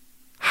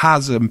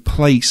has a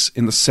place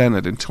in the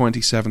Senate in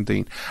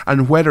 2017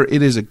 and whether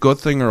it is a good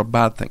thing or a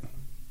bad thing.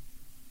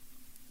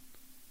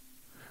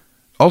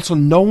 Also,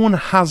 no one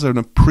has an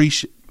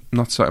appreciation.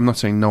 I'm not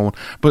saying no one,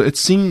 but it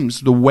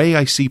seems the way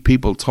I see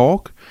people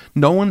talk,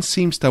 no one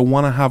seems to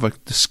want to have a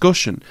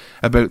discussion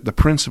about the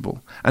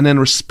principle and then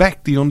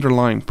respect the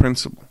underlying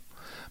principle.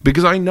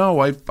 Because I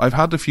know I've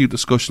had a few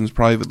discussions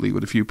privately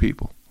with a few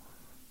people,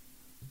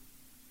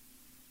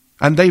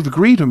 And they've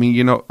agreed with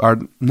me, or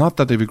not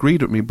that they've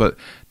agreed with me, but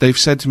they've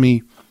said to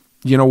me,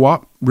 you know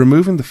what,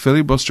 removing the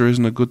filibuster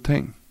isn't a good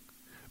thing.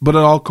 But it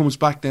all comes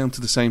back down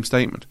to the same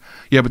statement.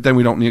 Yeah, but then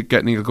we don't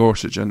get Neil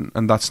Gorsuch, and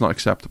that's not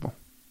acceptable.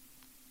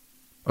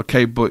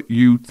 Okay, but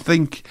you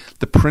think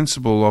the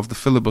principle of the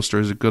filibuster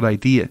is a good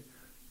idea,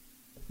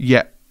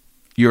 yet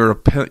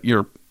you're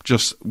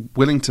just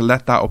willing to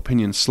let that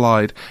opinion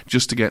slide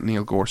just to get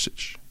Neil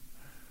Gorsuch.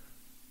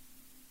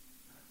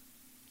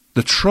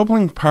 The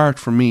troubling part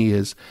for me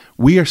is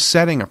we are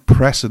setting a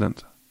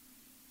precedent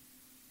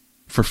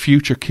for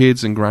future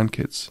kids and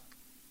grandkids,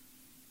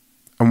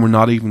 and we're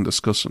not even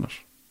discussing it.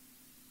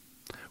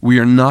 We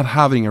are not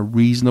having a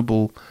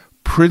reasonable,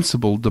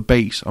 principled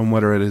debate on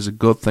whether it is a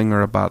good thing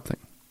or a bad thing.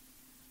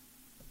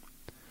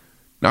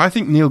 Now, I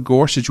think Neil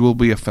Gorsuch will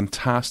be a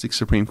fantastic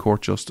Supreme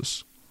Court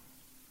justice.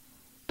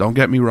 Don't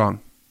get me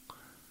wrong.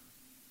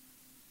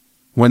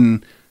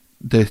 When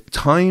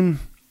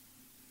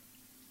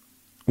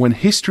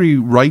history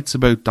writes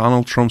about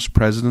Donald Trump's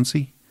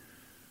presidency,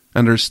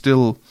 and there's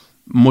still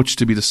much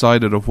to be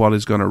decided of what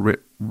is going to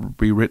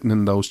be written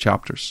in those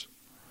chapters,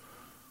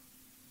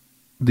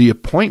 the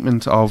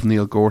appointment of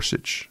Neil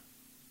Gorsuch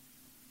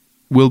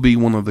will be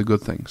one of the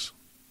good things.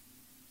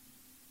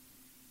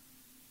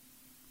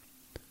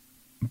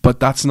 But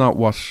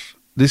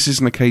this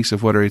isn't a case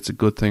of whether it's a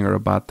good thing or a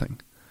bad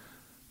thing.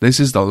 This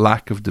is the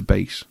lack of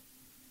debate.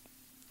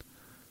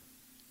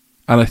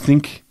 And I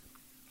think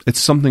it's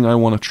something I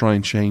want to try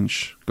and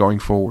change going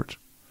forward.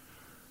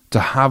 To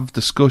have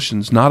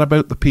discussions not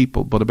about the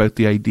people, but about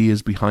the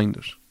ideas behind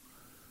it.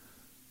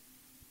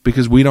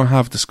 Because we don't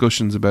have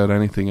discussions about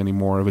anything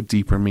anymore of a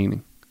deeper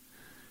meaning.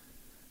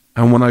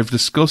 And when I've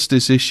discussed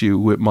this issue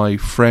with my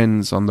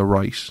friends on the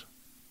right,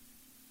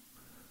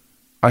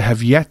 I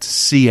have yet to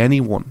see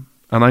anyone,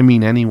 and I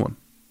mean anyone,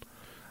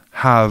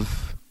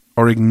 have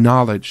or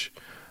acknowledge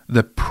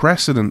the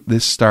precedent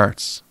this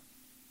starts,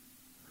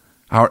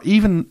 or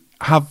even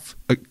have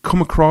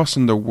come across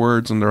in their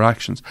words and their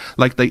actions,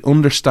 like they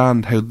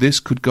understand how this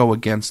could go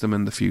against them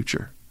in the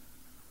future.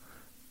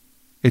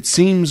 It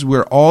seems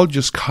we're all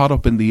just caught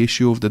up in the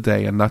issue of the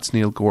day, and that's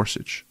Neil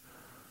Gorsuch.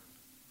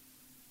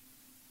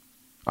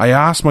 I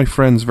ask my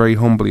friends very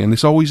humbly, and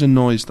this always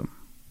annoys them.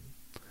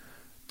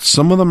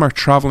 Some of them are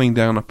travelling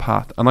down a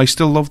path, and I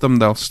still love them,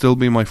 they'll still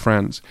be my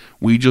friends.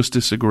 We just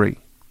disagree.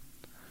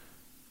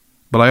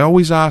 But I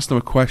always ask them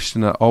a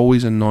question that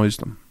always annoys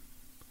them.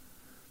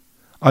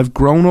 I've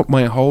grown up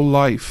my whole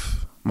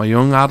life, my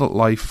young adult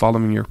life,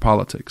 following your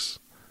politics,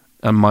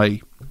 and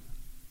my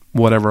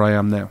whatever I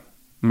am now,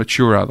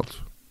 mature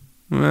adult.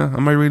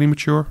 Am I really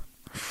mature?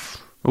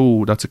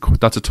 Oh, that's a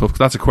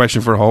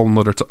question for a whole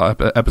nother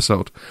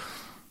episode.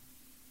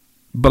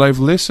 But I've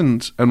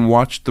listened and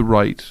watched the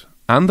right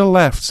and the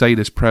left say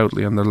this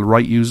proudly, and the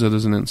right use it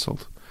as an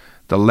insult.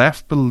 The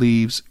left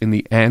believes in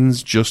the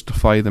ends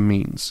justify the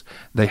means.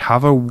 They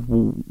have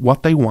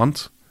what they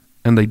want,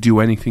 and they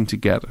do anything to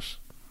get it.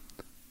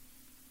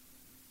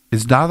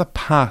 Is that a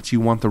path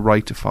you want the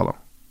right to follow?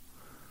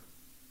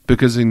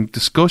 Because in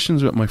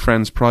discussions with my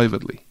friends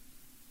privately,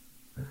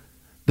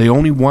 they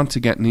only want to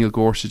get Neil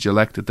Gorsuch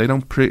elected. They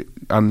don't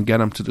and get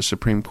him to the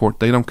Supreme Court.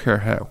 They don't care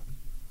how.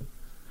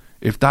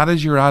 If that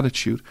is your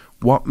attitude,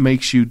 what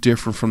makes you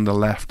different from the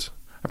left,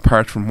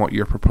 apart from what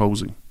you're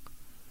proposing?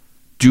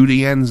 Do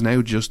the ends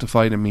now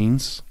justify the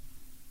means?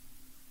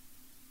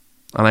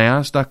 And I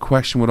ask that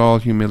question with all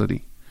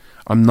humility.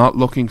 I'm not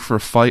looking for a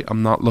fight.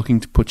 I'm not looking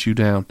to put you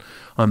down.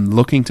 I'm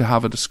looking to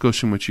have a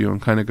discussion with you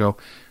and kind of go,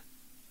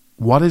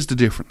 what is the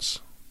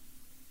difference?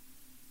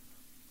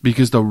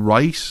 Because the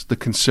right, the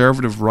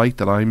conservative right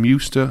that I'm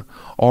used to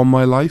all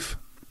my life,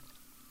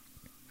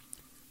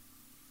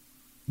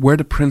 we're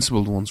the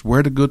principled ones.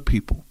 We're the good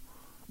people.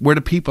 We're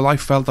the people I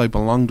felt I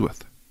belonged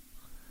with.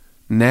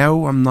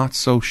 Now I'm not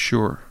so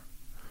sure.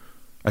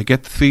 I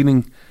get the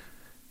feeling,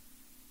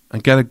 I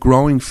get a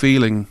growing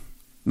feeling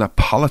that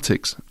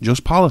politics,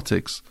 just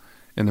politics,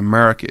 in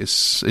America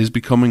is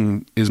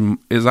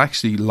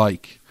actually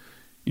like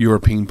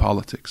European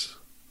politics.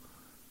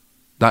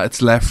 That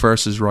it's left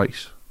versus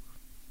right.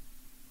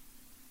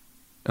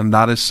 And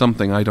that is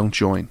something I don't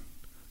join.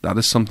 That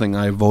is something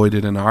I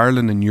avoided in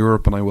Ireland, in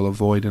Europe, and I will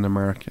avoid in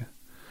America.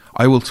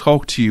 I will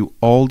talk to you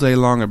all day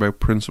long about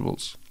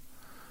principles,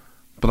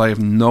 but I have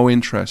no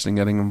interest in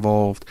getting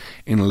involved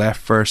in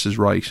left versus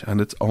right, and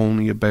it's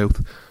only about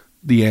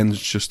the ends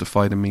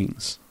justify the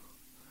means.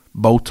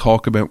 Both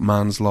talk about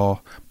man's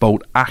law,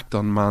 both act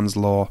on man's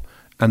law,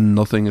 and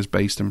nothing is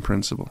based in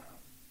principle.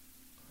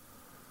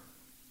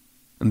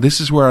 And this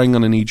is where I'm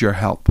going to need your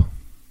help.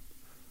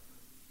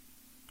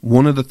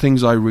 One of the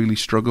things I really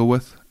struggle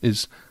with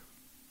is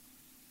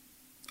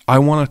I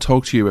want to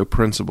talk to you about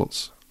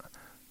principles.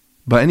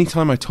 But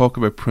anytime I talk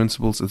about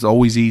principles, it's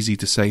always easy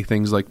to say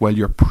things like, well,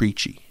 you're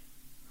preachy.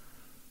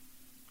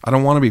 I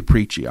don't want to be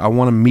preachy. I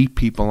want to meet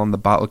people on the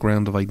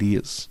battleground of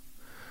ideas.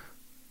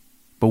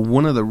 But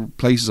one of the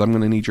places I'm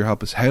going to need your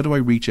help is, how do I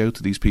reach out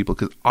to these people?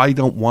 Because I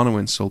don't want to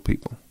insult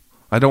people.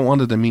 I don't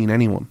want to demean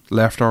anyone,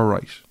 left or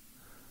right.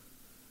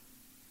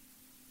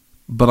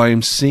 But I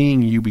am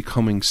seeing you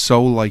becoming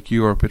so like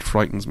Europe, it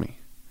frightens me.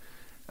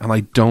 And I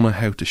don't know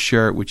how to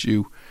share it with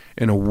you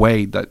in a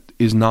way that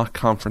is not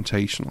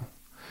confrontational,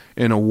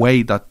 in a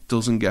way that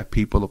doesn't get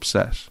people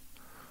upset,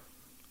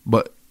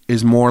 but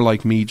is more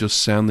like me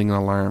just sounding an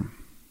alarm,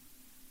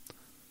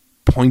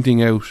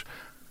 pointing out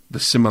the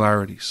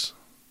similarities,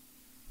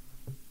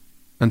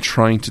 and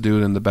trying to do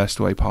it in the best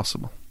way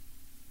possible.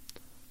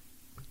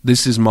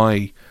 This is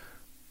my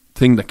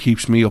thing that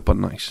keeps me up at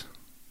night.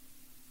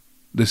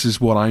 This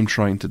is what I'm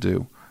trying to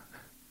do.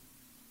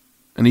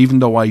 And even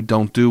though I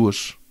don't do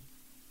it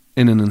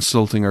in an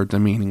insulting or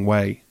demeaning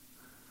way,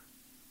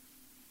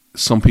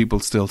 some people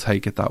still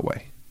take it that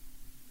way.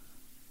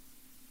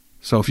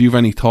 So if you have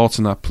any thoughts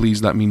on that,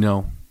 please let me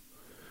know.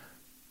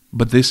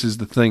 But this is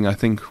the thing I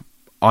think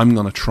I'm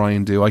going to try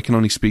and do. I can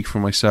only speak for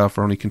myself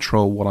or only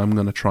control what I'm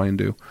going to try and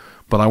do.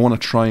 But I want to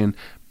try and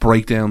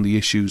break down the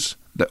issues,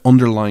 the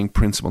underlying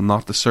principle,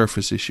 not the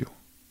surface issue.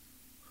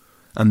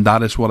 And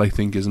that is what I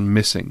think is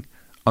missing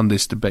on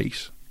this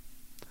debate.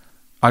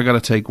 I got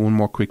to take one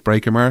more quick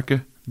break,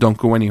 America. Don't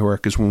go anywhere,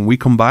 because when we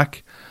come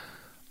back,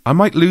 I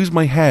might lose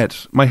my head.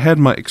 My head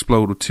might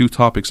explode with two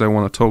topics I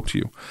want to talk to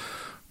you.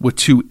 With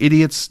two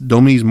idiots,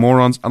 dummies,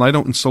 morons, and I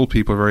don't insult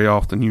people very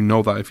often. You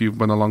know that if you've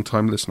been a long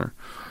time listener.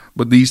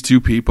 But these two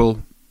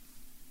people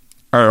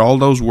are all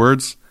those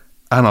words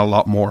and a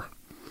lot more.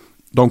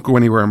 Don't go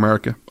anywhere,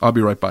 America. I'll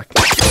be right back.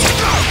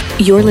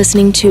 You're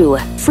listening to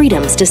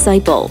Freedom's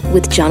Disciple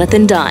with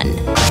Jonathan Dunn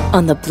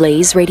on the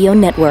Blaze Radio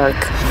Network.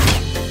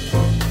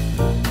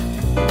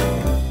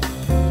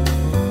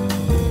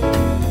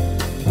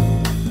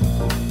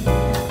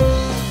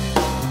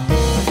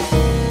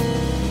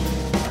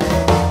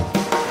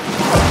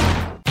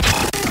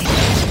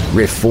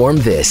 Reform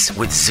This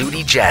with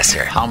Zuhdi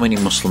Jasser. How many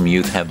Muslim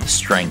youth have the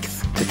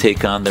strength to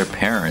take on their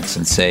parents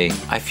and say,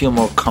 I feel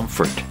more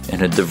comfort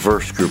in a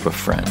diverse group of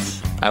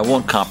friends? I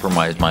won't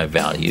compromise my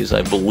values.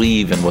 I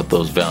believe in what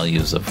those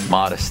values of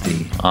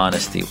modesty,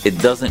 honesty. It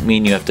doesn't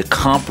mean you have to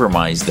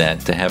compromise that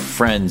to have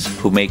friends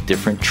who make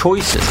different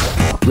choices.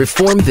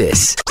 Reform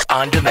This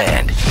on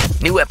demand.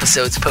 New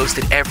episodes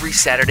posted every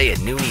Saturday at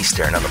noon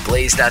Eastern on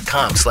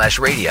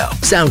theblaze.com/radio,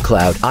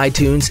 SoundCloud,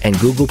 iTunes, and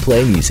Google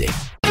Play Music.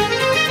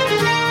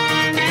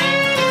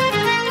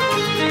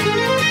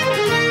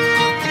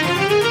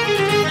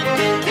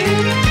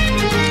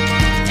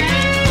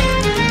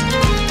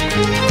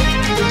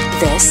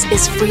 This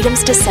is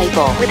Freedom's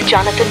Disciple with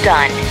Jonathan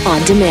Dunn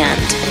on demand.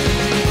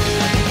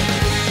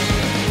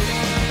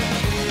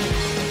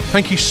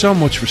 Thank you so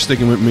much for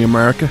sticking with me,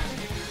 America.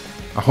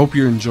 I hope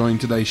you're enjoying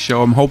today's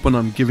show. I'm hoping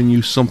I'm giving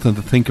you something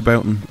to think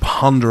about and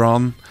ponder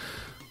on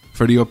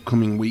for the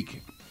upcoming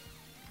week.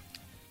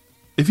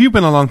 If you've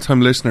been a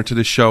long-time listener to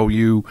this show,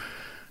 you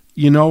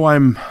know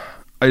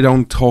I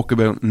don't talk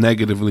about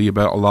negatively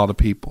about a lot of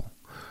people.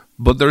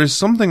 But there is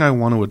something I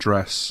want to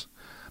address,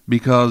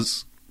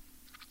 because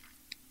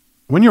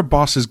when your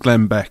boss is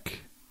Glenn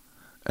Beck,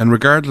 and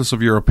regardless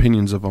of your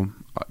opinions of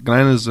him,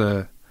 Glenn is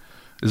a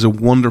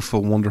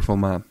wonderful, wonderful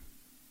man.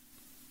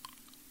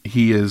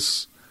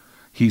 He's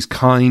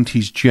kind,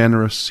 he's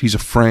generous, he's a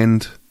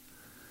friend,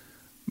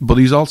 but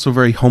he's also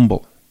very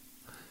humble.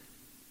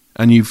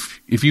 And if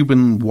you've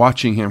been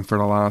watching him for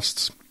the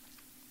last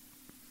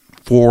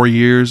 4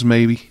 years,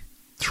 maybe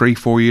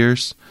 3-4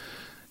 years,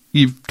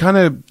 you've kind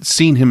of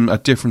seen him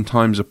at different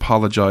times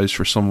apologize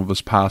for some of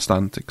his past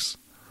antics.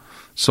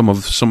 Some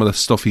of the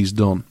stuff he's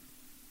done.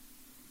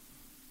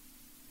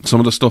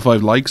 Some of the stuff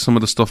I've liked, some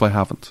of the stuff I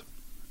haven't.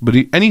 But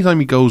anytime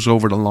he goes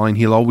over the line,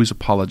 he'll always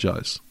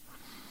apologize.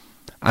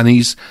 And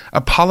he's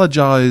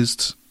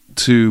apologized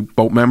to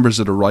both members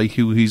of the right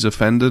who he's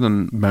offended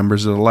and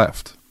members of the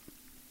left.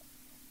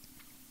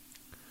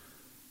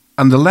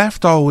 And the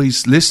left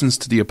always listens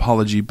to the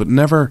apology, but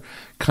never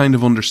kind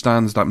of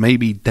understands that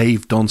maybe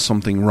they've done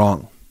something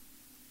wrong.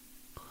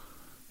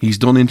 He's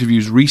done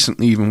interviews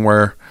recently even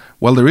where,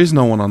 well, there is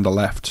no one on the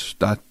left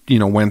that,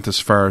 went as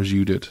far as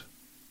you did.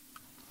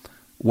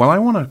 Well, I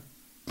want to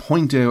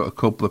point out a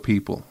couple of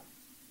people.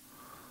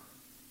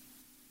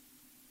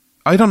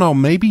 I don't know,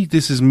 maybe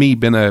this is me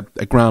being a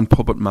grand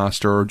puppet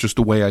master or just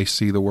the way I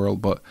see the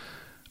world, but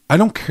I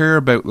don't care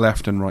about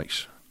left and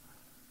right.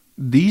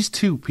 These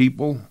two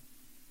people,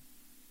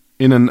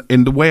 in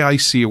the way I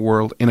see a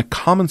world, in a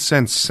common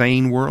sense,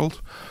 sane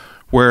world,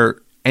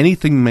 where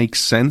anything makes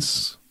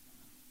sense,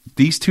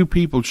 these two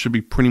people should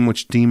be pretty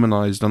much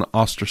demonized and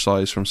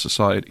ostracized from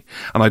society.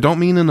 And I don't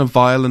mean in a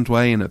violent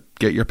way, in a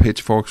get your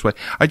pitchforks way.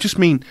 I just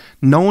mean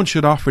no one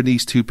should offer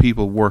these two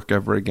people work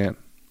ever again.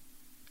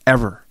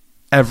 Ever.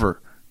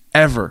 Ever.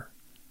 Ever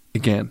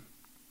again.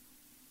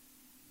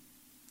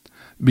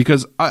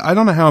 Because I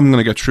don't know how I'm going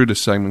to get through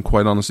this segment,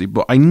 quite honestly,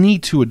 but I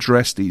need to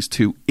address these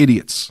two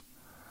idiots.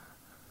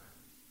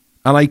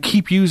 And I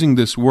keep using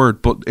this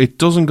word, but it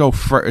doesn't go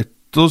far. It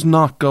does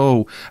not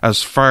go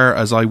as far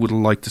as I would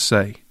like to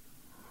say.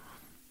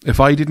 If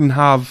I didn't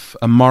have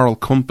a moral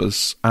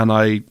compass and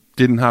I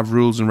didn't have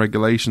rules and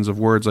regulations of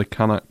words I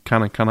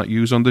cannot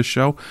use on this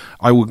show,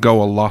 I would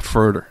go a lot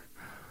further.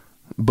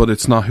 But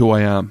it's not who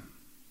I am.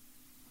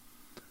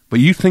 But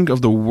you think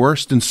of the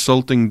worst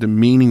insulting,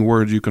 demeaning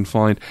words you can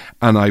find,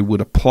 and I would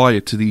apply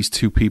it to these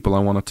two people I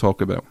want to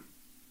talk about.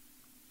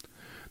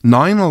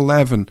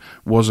 9/11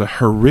 was a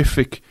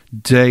horrific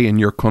day in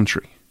your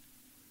country.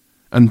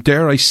 And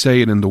dare I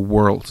say it, in the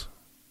world.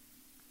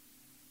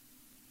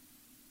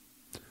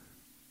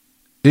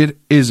 It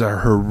is a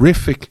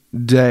horrific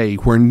day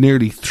where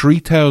nearly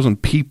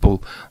 3,000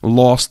 people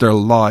lost their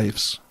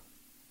lives.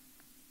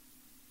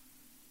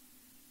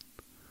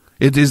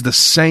 It is the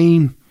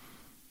same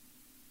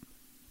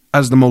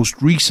as the most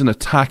recent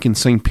attack in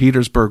St.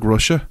 Petersburg,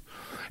 Russia.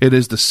 It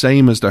is the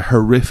same as the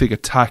horrific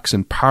attacks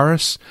in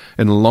Paris,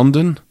 in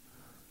London.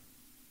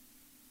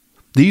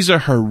 These are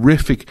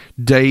horrific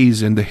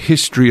days in the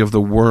history of the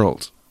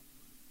world.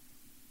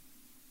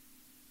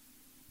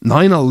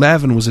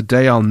 9/11 was a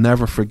day I'll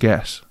never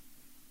forget.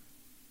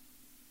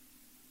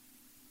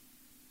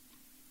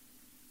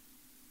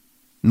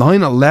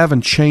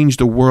 9/11 changed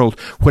the world.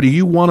 Whether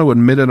you want to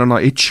admit it or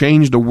not, it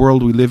changed the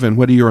world we live in.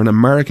 Whether you're an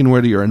American,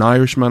 whether you're an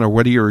Irishman, or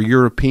whether you're a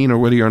European, or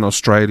whether you're an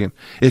Australian.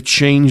 It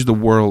changed the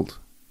world.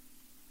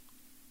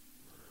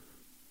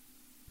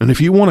 And if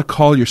you want to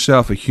call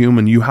yourself a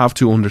human, you have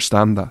to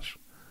understand that.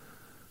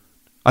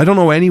 I don't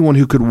know anyone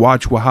who could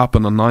watch what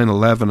happened on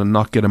 9/11 and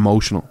not get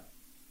emotional.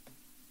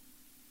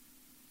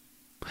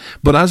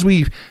 But as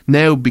we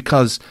now,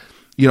 because,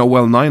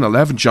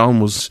 9/11, John,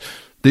 was...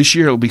 This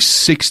year it'll be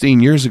 16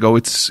 years ago.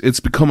 It's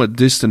become a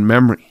distant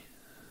memory.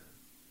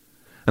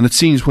 And it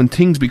seems when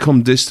things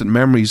become distant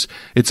memories,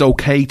 it's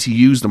okay to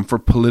use them for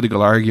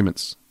political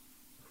arguments.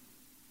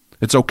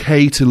 It's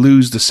okay to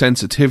lose the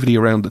sensitivity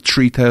around the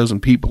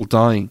 3,000 people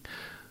dying.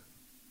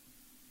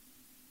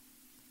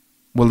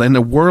 Well, in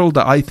a world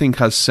that I think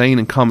has sane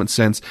and common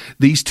sense,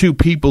 these two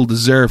people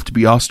deserve to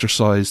be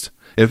ostracized.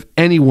 If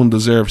anyone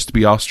deserves to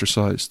be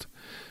ostracized.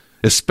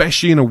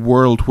 Especially in a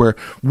world where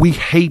we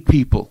hate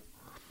people.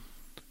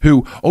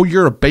 Who,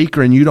 you're a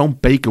baker and you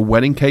don't bake a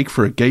wedding cake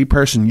for a gay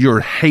person. You're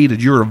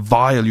hated, you're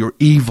vile, you're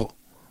evil.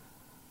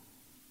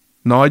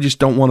 No, I just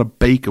don't want to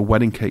bake a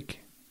wedding cake.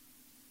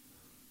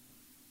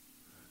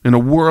 In a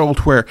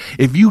world where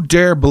if you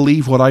dare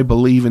believe what I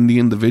believe in the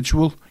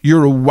individual,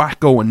 you're a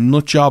wacko, a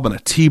nutjob, and a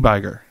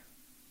teabagger.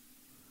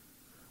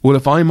 Well,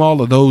 if I'm all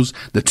of those,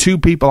 the two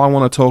people I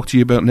want to talk to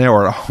you about now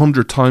are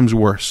 100 times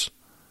worse.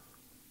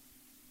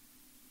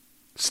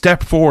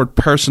 Step forward,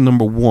 person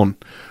number 1,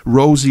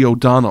 Rosie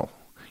O'Donnell.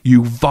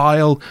 You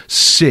vile,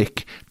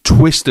 sick,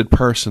 twisted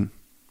person.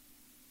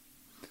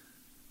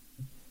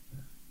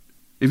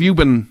 If you've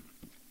been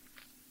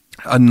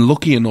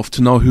unlucky enough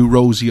to know who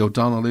Rosie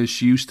O'Donnell is,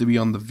 she used to be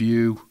on The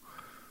View.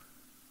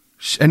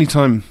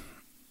 Anytime,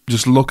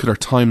 just look at her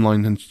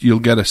timeline and you'll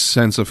get a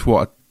sense of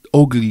what an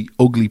ugly,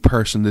 ugly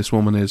person this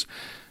woman is.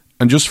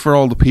 And just for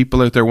all the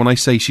people out there, when I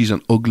say she's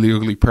an ugly,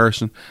 ugly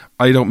person,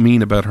 I don't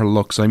mean about her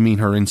looks, I mean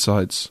her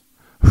insides.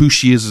 Who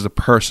she is as a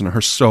person, her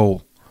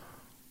soul.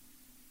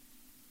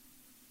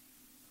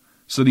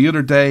 So the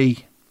other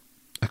day,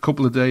 a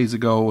couple of days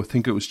ago, I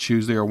think it was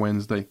Tuesday or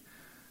Wednesday,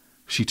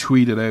 she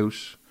tweeted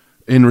out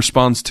in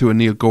response to a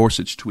Neil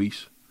Gorsuch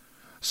tweet.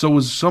 So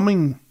is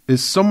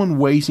someone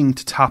waiting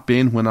to tap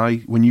in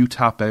when you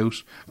tap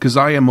out? Because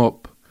I am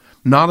up,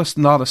 not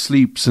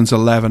asleep since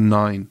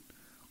 11/9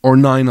 or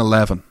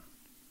 9/11.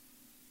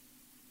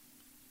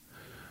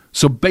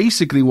 So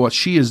basically what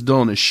she has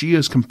done is she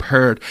has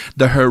compared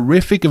the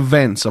horrific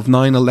events of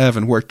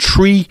 9/11 where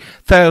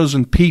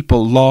 3,000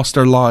 people lost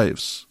their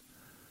lives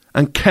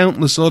and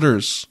countless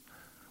others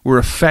were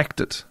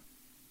affected.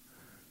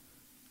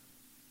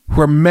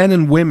 Where men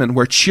and women,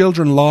 where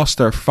children lost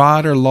their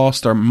father,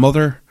 lost their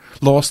mother,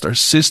 lost their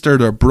sister,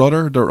 their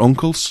brother, their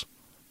uncles.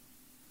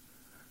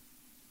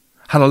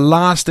 Had a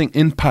lasting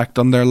impact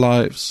on their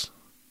lives.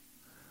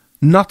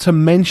 Not to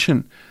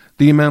mention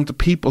the amount of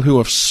people who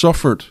have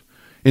suffered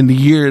in the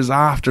years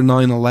after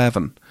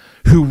 9/11,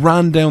 who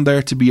ran down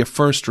there to be a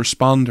first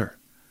responder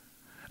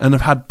and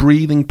have had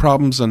breathing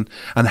problems and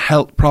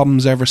health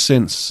problems ever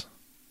since.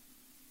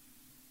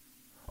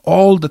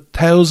 All the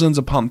thousands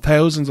upon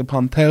thousands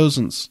upon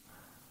thousands,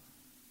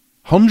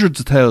 hundreds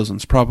of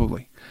thousands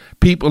probably,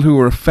 people who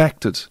were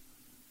affected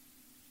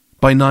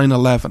by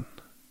 9/11.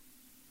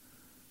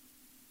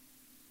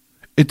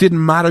 It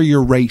didn't matter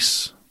your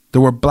race.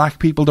 There were black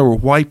people, there were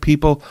white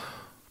people,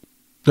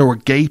 there were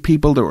gay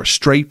people, there were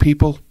straight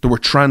people, there were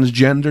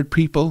transgendered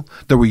people,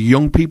 there were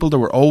young people, there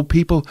were old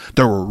people,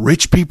 there were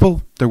rich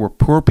people, there were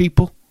poor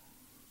people.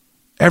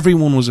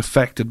 Everyone was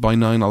affected by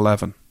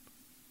 9/11.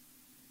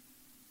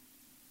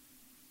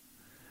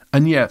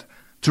 And yet,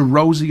 to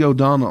Rosie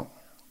O'Donnell,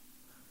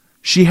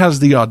 she has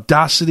the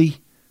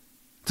audacity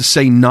to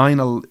say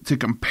to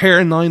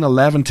compare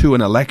 9/11 to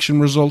an election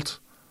result.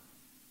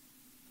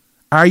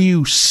 Are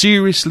you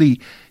seriously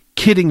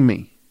kidding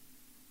me?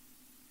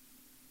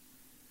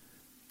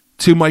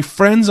 To my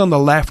friends on the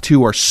left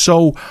who are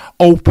so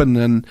open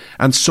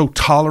and so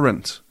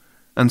tolerant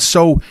and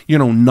so,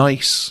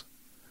 nice,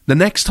 the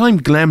next time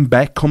Glenn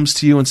Beck comes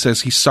to you and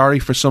says he's sorry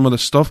for some of the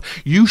stuff,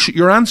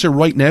 your answer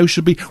right now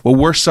should be, well,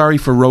 we're sorry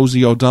for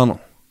Rosie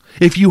O'Donnell.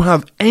 if you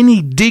have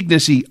any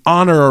dignity,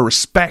 honor, or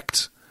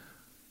respect,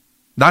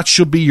 that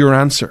should be your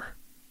answer.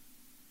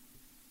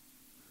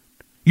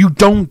 You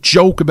don't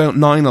joke about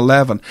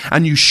 9/11,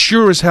 and you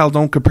sure as hell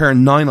don't compare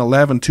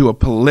 9/11 to a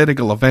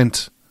political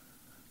event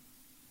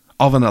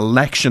of an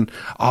election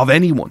of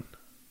anyone.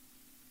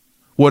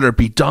 Whether it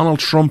be Donald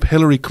Trump,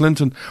 Hillary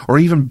Clinton, or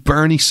even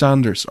Bernie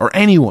Sanders, or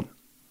anyone.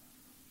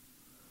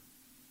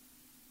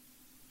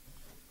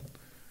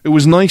 It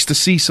was nice to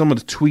see some of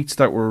the tweets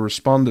that were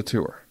responded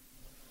to her.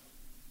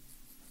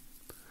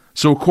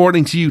 So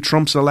according to you,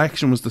 Trump's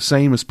election was the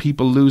same as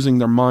people losing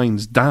their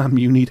minds. Damn,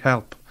 you need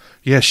help.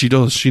 Yes, she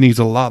does. She needs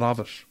a lot of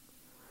it.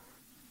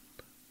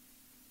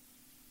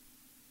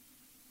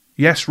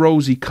 Yes,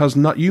 Rosie, because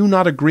you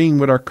not agreeing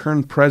with our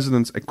current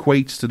presidents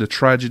equates to the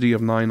tragedy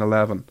of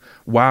 9/11.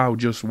 Wow,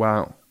 just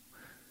wow.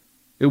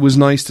 It was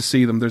nice to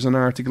see them. There's an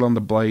article on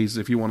The Blaze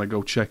if you want to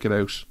go check it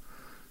out.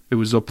 It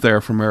was up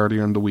there from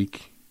earlier in the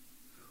week.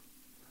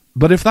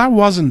 But if that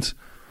wasn't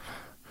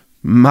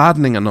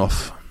maddening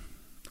enough,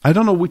 I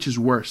don't know which is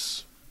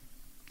worse.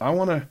 I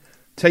want to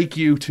take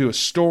you to a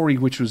story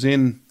which was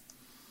in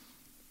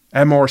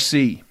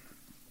MRC.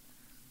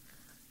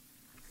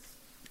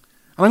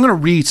 And I'm going to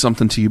read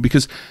something to you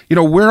because,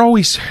 we're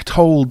always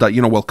told that,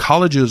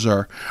 colleges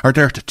are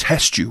there to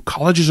test you.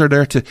 Colleges are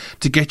there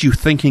to get you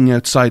thinking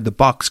outside the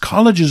box.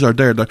 Colleges are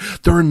there.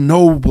 They're a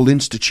noble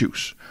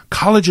institute.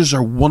 Colleges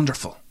are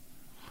wonderful.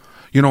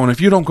 And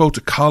if you don't go to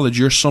college,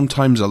 you're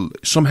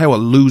somehow a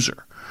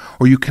loser.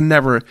 Or you can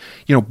never,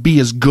 be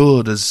as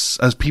good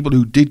as people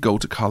who did go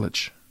to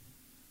college.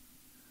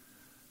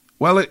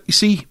 Well, you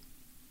see,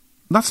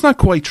 that's not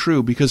quite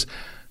true because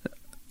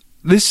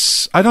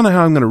this, I don't know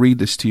how I'm going to read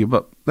this to you,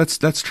 but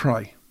let's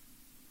try.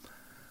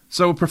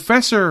 So a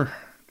professor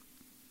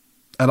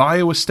at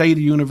Iowa State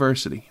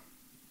University.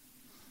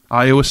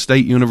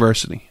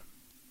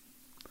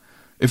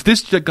 If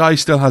this guy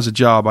still has a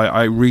job,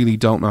 I really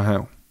don't know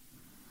how.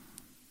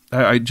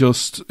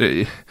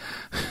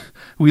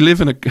 We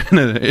live in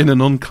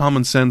an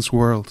uncommon sense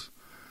world.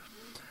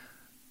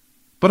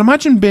 But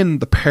imagine being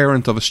the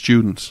parent of a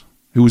student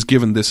who was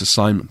given this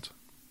assignment.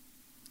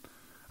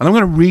 And I'm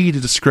going to read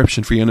a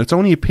description for you, and it's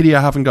only a pity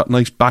I haven't got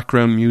nice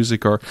background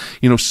music or,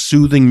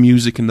 soothing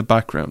music in the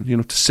background,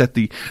 to set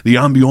the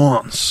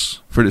ambiance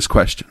for this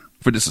question,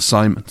 for this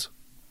assignment.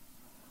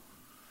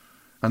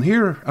 And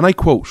I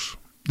quote,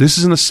 this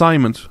is an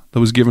assignment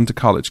that was given to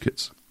college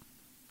kids.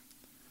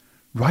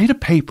 Write a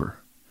paper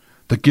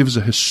that gives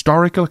a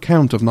historical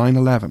account of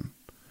 9/11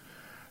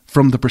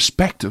 from the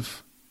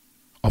perspective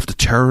of the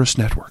terrorist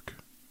network.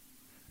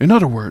 In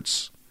other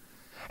words,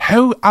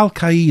 how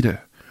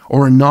Al-Qaeda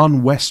or a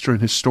non-Western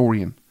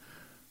historian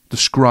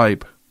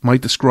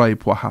might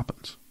describe what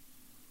happened.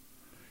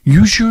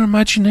 Use your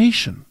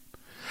imagination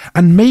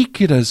and make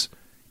it as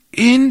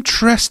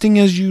interesting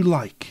as you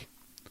like.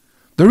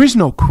 There is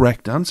no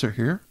correct answer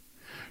here.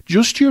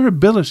 Just your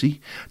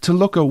ability to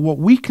look at what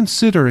we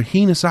consider a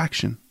heinous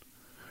action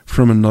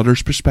from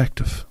another's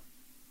perspective.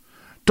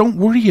 Don't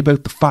worry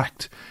about the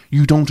fact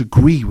you don't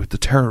agree with the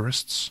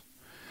terrorists.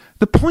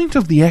 The point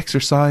of the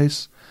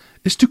exercise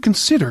is to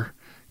consider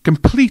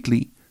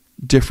completely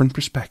different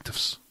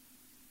perspectives.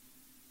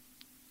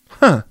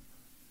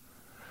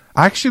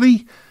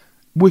 Actually,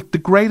 with the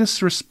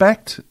greatest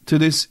respect to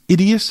this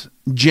idiot,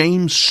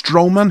 James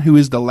Stroman, who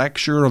is the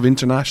lecturer of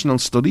international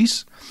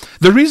studies,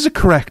 there is a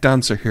correct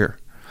answer here.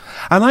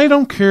 And I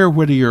don't care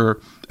whether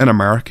you're an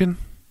American,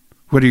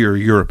 whether you're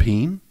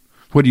European,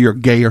 whether you're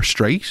gay or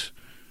straight,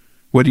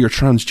 whether you're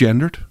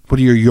transgendered,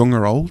 whether you're young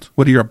or old,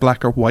 whether you're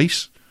black or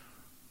white,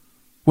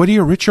 whether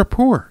you're rich or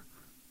poor,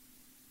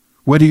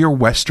 whether you're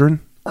Western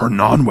or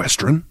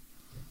non-Western,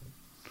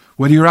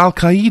 whether you're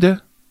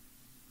Al-Qaeda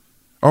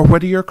or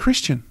whether you're a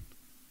Christian,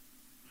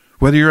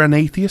 whether you're an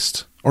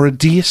atheist or a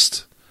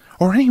deist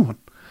or anyone.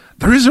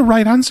 There is a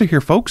right answer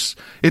here, folks.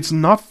 It's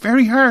not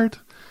very hard.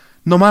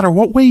 No matter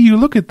what way you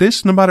look at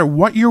this, no matter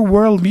what your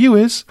worldview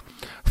is,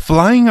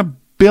 flying a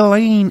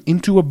plane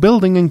into a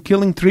building and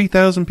killing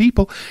 3,000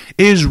 people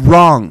is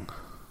wrong.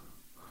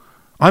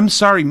 I'm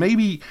sorry,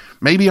 maybe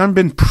I'm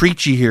being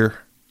preachy here,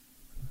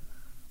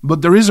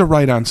 but there is a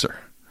right answer.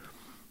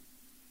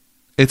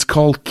 It's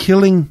called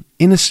killing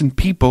innocent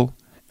people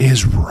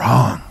is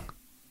wrong.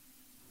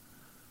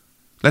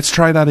 Let's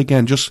try that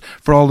again, just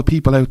for all the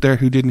people out there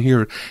who didn't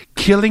hear it.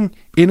 Killing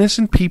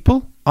innocent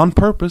people on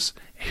purpose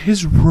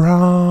is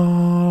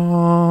wrong.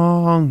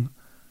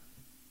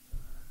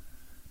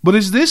 But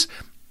is this,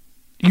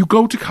 you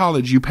go to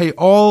college, you pay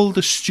all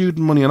the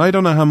student money, and I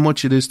don't know how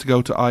much it is to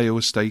go to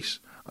Iowa State.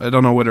 I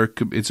don't know whether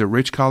it's a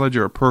rich college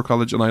or a poor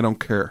college, and I don't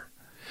care.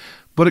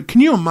 But can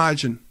you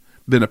imagine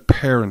being a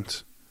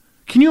parent?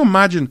 Can you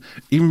imagine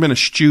even being a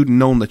student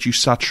knowing that you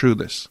sat through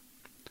this?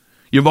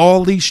 You have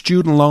all these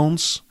student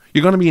loans.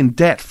 You're going to be in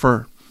debt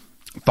for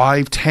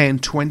 5, 10,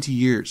 20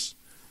 years.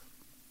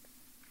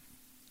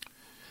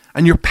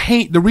 And you're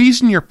paying, the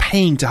reason you're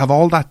paying to have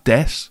all that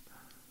debt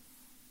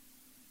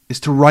is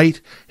to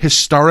write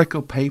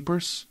historical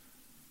papers,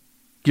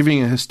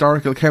 giving a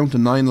historical account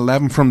of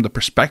 9/11 from the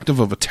perspective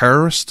of a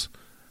terrorist.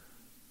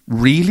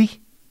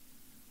 Really?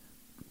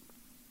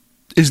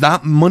 Is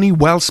that money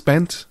well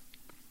spent?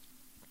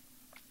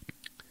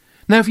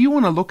 Now, if you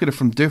want to look at it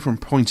from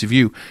different points of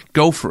view,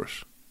 go for it.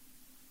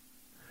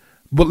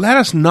 But let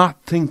us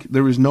not think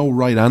there is no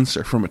right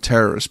answer from a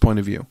terrorist point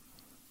of view.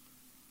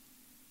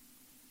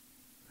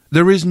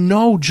 There is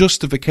no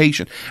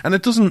justification. And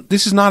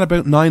this is not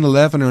about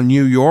 9/11 or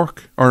New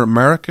York or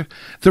America.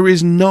 There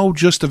is no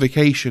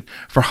justification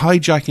for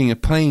hijacking a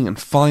plane and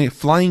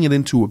flying it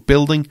into a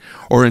building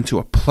or into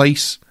a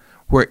place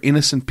where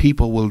innocent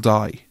people will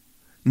die.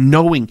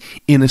 Knowing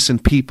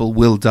innocent people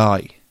will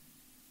die.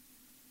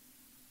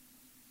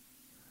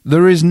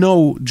 There is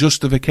no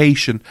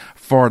justification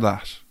for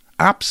that.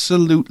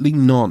 Absolutely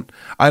none.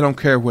 I don't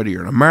care whether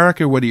you're in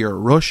America, whether you're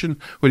a Russian,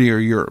 whether you're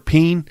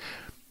European,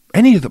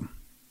 any of them.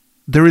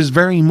 There is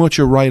very much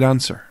a right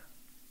answer.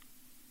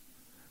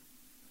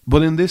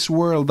 But in this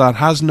world that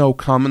has no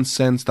common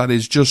sense, that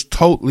is just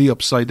totally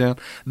upside down,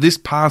 this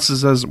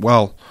passes as,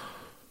 well,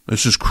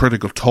 this is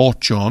critical thought,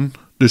 John.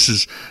 This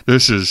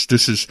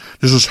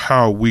is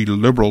how we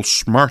liberal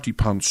smarty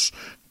pants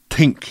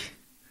think.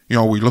 You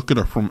know, we look at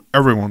it from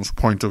everyone's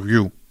point of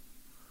view.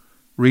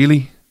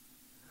 Really?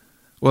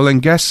 Well,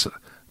 then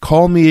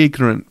call me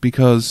ignorant,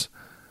 because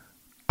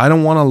I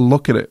don't want to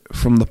look at it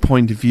from the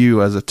point of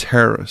view as a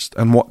terrorist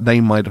and what they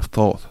might have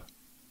thought.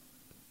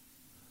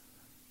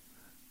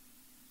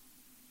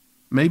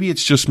 Maybe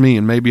it's just me,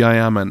 and maybe I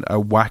am a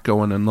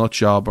wacko and a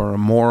nutjob or a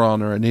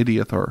moron or an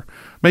idiot, or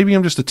maybe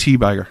I'm just a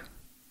teabagger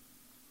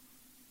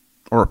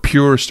or a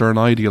purist or an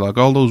ideologue,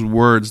 all those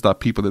words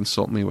that people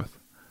insult me with.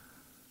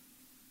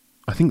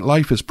 I think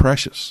life is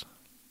precious.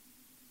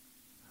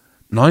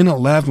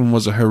 9/11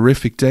 was a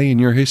horrific day in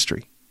your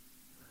history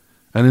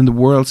and in the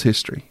world's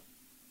history.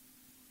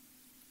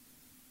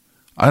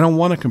 I don't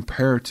want to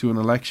compare it to an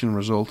election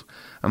result,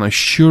 and I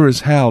sure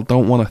as hell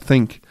don't want to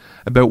think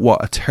about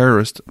what a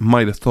terrorist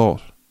might have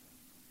thought.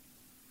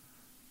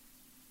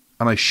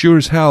 And I sure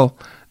as hell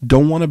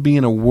don't want to be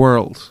in a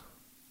world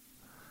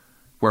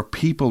where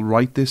people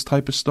write this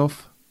type of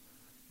stuff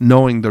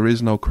knowing there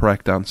is no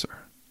correct answer,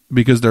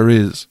 because there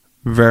is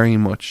very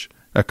much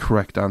a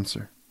correct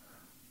answer.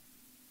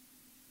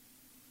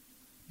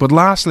 But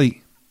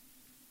lastly,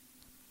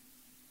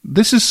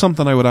 this is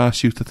something I would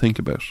ask you to think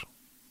about.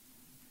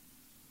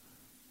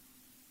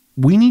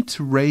 We need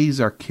to raise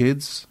our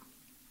kids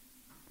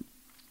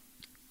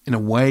in a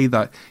way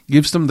that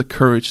gives them the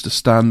courage to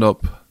stand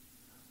up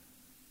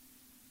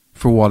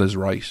for what is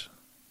right.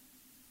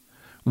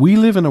 We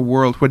live in a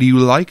world, whether you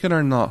like it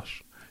or not,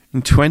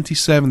 in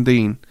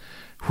 2017,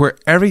 where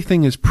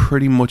everything is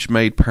pretty much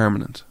made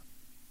permanent.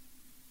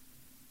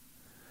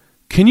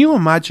 Can you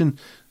imagine?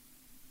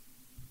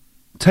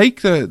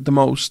 Take the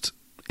most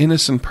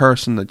innocent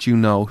person that you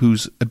know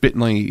who's a bit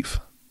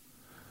naive,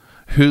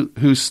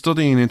 who's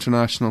studying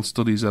international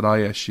studies at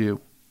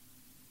ISU,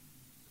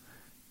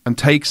 and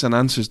takes and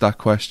answers that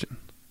question.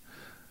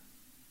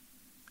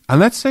 And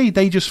let's say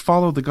they just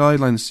followed the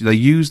guidelines. They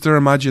used their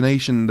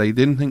imagination. They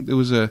didn't think there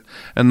was a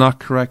not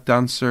correct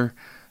answer.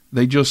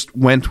 They just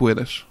went with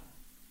it.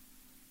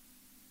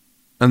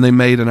 And they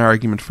made an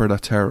argument for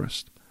that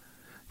terrorist.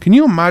 Can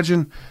you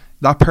imagine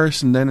that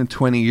person then in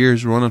 20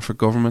 years running for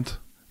government?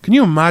 Can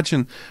you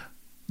imagine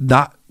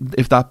that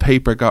if that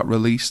paper got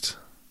released?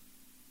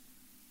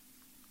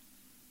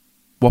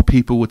 What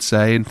people would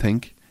say and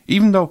think?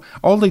 Even though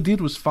all they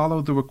did was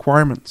follow the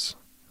requirements.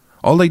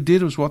 All they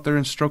did was what their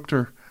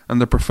instructor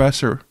and the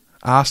professor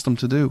asked them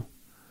to do.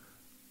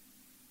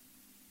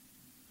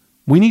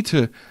 We need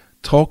to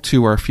talk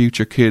to our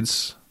future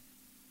kids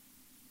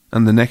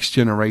and the next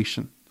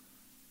generation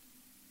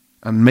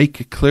and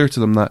make it clear to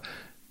them that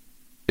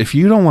if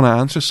you don't want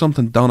to answer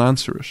something, don't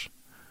answer it.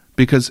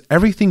 Because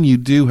everything you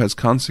do has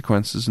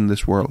consequences in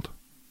this world.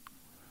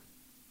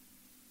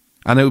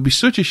 And it would be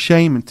such a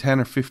shame in 10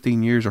 or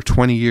 15 years or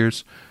 20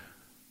 years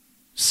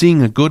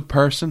seeing a good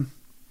person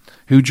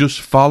who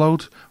just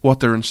followed what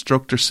their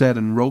instructor said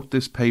and wrote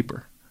this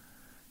paper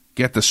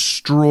get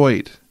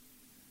destroyed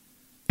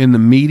in the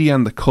media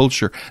and the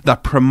culture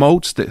that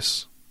promotes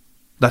this,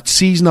 that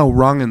sees no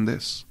wrong in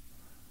this.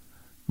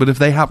 But if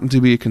they happen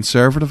to be a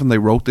conservative and they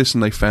wrote this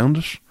and they found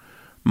it,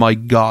 my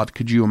God,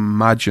 could you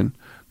imagine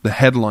the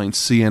headlines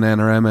CNN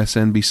or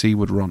MSNBC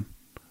would run?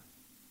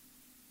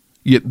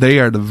 Yet they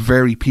are the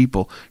very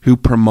people who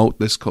promote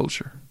this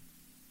culture.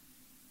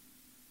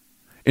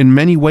 In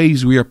many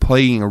ways, we are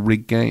playing a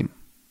rigged game.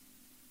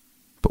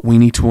 But we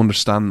need to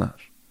understand that.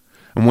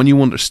 And when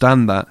you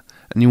understand that,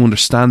 and you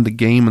understand the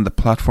game and the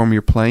platform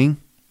you're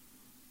playing,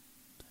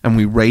 and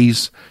we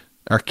raise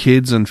our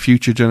kids and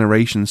future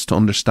generations to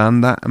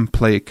understand that and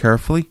play it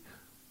carefully,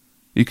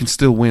 you can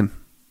still win.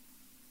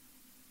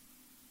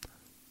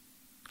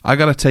 I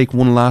got to take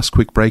one last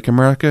quick break,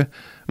 America.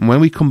 And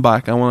when we come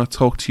back, I want to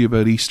talk to you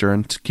about Easter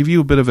and to give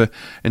you a bit of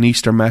an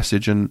Easter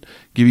message and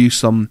give you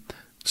some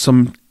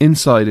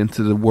insight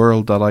into the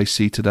world that I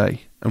see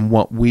today and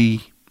what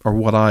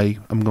I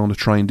am going to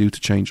try and do to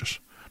change it.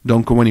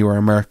 Don't go anywhere,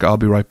 America. I'll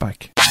be right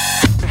back.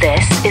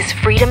 This is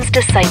Freedom's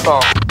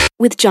Disciple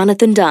with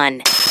Jonathan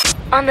Dunn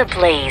on the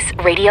Blaze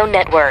Radio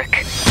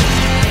Network.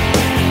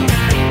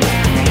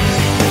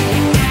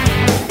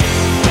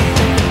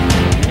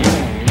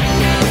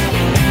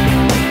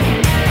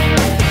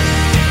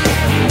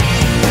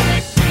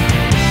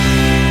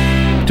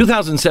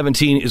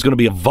 "2017 is going to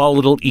be a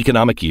volatile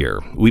economic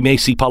year. We may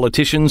see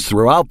politicians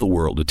throughout the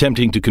world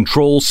attempting to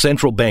control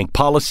central bank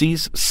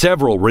policies.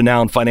 Several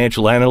renowned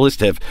financial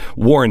analysts have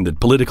warned that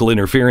political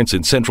interference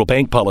in central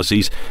bank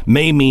policies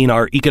may mean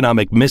our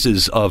economic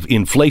misses of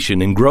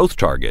inflation and growth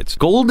targets.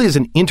 Gold is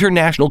an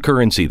international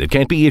currency that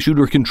can't be issued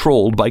or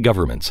controlled by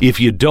governments. If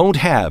you don't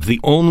have the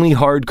only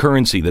hard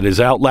currency that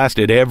has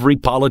outlasted every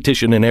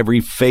politician and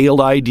every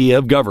failed idea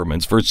of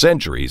governments for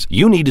centuries,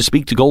 you need to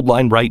speak to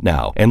Goldline right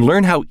now and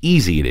learn how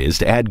easy it is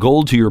to add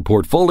gold to your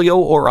portfolio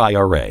or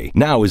IRA.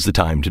 Now is the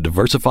time to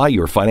diversify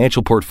your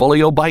financial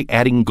portfolio by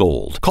adding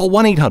gold. Call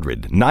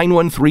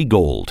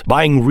 1-800-913-GOLD.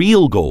 Buying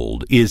real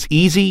gold is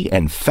easy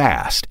and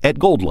fast at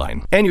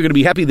Goldline. And you're going to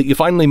be happy that you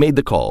finally made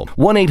the call.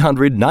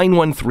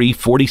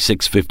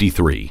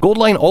 1-800-913-4653.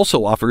 Goldline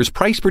also offers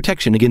price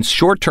protection against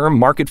short-term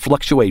market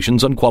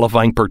fluctuations on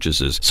qualifying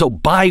purchases. So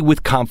buy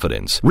with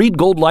confidence. Read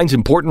Goldline's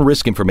important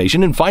risk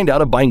information and find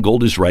out if buying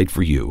gold is right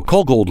for you.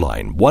 Call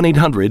Goldline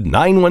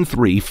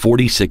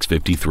 1-800-913-4653.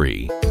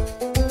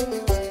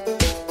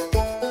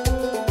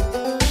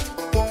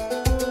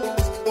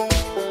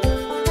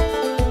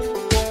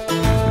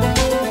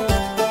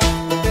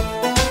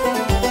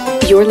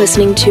 You're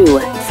listening to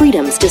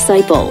Freedom's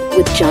Disciple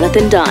with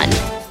Jonathan Dunn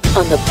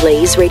on the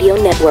Blaze Radio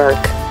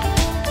Network.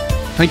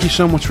 Thank you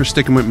so much for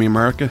sticking with me,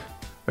 America.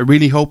 I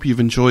really hope you've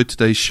enjoyed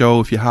today's show.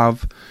 If you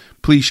have,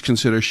 please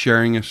consider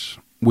sharing it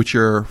with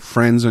your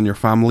friends and your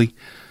family.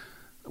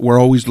 We're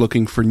always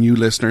looking for new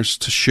listeners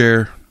to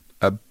share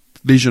a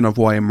vision of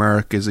why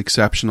America is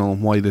exceptional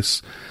and why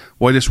this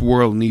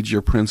world needs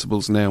your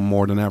principles now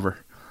more than ever.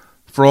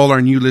 For all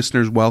our new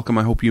listeners, welcome.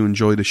 I hope you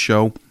enjoy the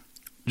show.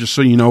 Just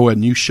so you know, a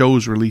new show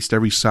is released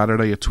every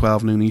Saturday at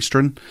 12 noon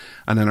Eastern,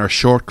 and then our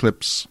short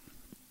clips,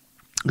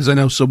 because I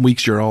know some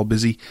weeks you're all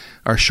busy,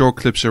 our short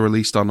clips are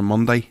released on a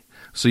Monday,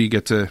 so you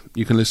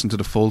can listen to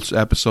the full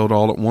episode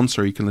all at once,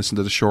 or you can listen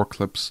to the short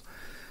clips.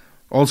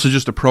 Also,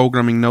 just a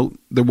programming note,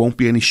 there won't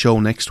be any show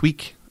next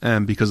week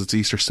because it's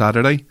Easter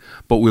Saturday,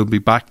 but we'll be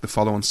back the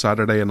following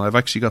Saturday, and I've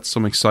actually got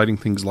some exciting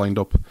things lined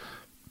up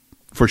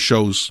for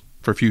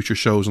future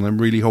shows, and I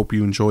really hope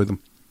you enjoy them.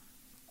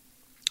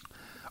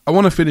 I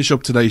want to finish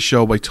up today's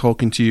show by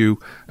talking to you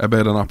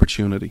about an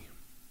opportunity.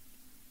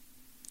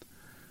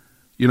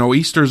 You know,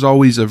 Easter is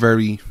always a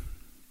very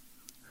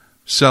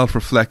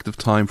self-reflective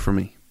time for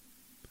me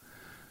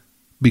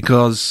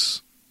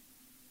because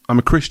I'm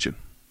a Christian.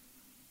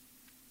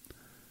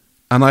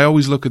 And I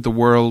always look at the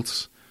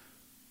world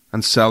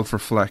and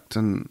self-reflect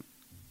and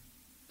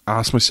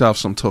ask myself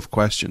some tough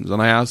questions.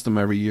 And I ask them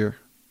every year.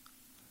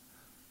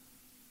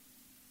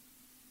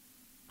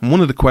 And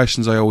one of the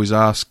questions I always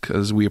ask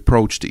as we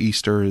approach to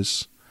Easter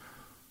is,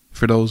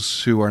 for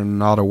those who are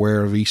not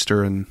aware of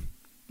Easter and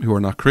who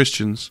are not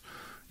Christians,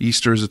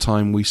 Easter is a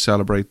time we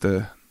celebrate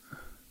the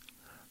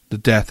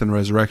death and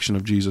resurrection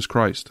of Jesus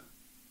Christ.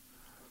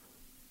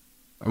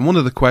 And one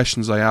of the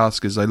questions I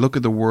ask is, I look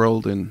at the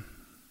world in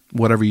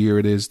whatever year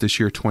it is, this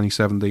year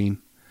 2017,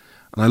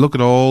 and I look at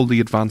all the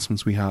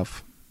advancements we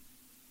have.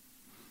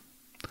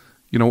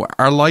 You know,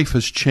 our life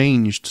has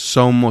changed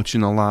so much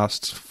in the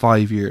last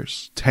 5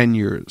 years, 10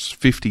 years,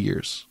 50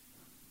 years.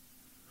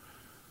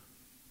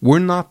 We're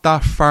not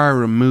that far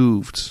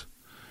removed.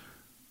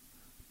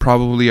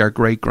 Probably our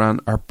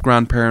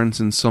grandparents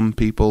and some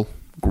people,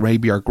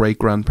 maybe our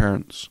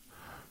great-grandparents,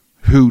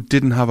 who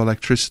didn't have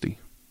electricity,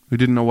 who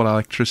didn't know what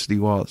electricity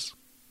was.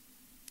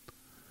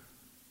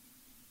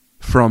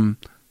 From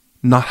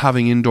not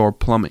having indoor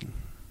plumbing.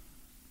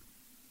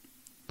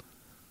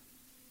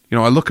 You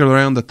know, I look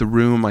around at the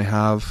room I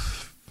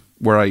have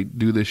where I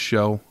do this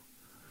show,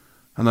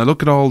 and I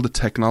look at all the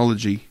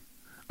technology,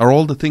 or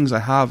all the things I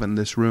have in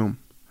this room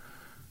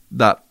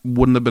that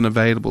wouldn't have been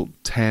available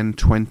 10,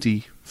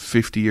 20,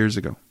 50 years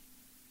ago.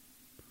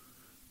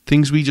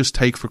 Things we just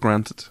take for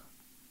granted.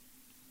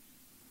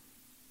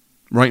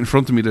 Right in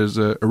front of me there's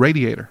a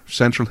radiator,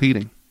 central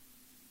heating.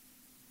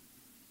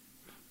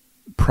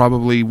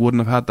 Probably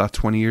wouldn't have had that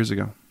 20 years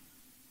ago.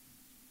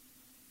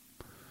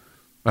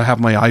 I have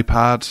my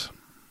iPad.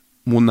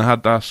 Wouldn't have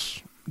had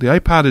that. The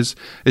iPad is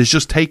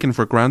just taken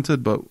for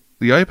granted, but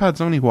the iPad's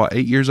only,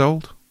 8 years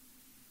old?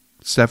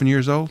 7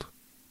 years old?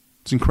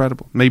 It's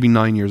incredible. Maybe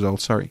 9 years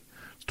old, sorry.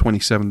 It's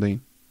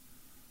 2017.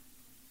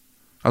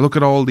 I look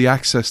at all the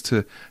access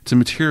to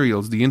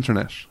materials, the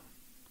internet.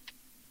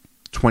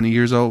 20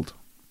 years old.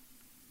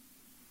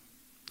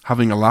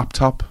 Having a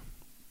laptop,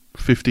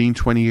 15,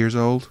 20 years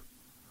old.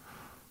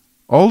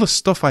 All the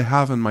stuff I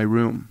have in my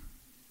room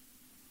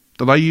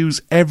that I use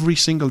every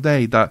single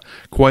day, that,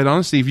 quite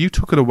honestly, if you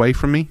took it away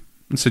from me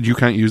and said you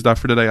can't use that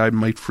for today, I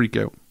might freak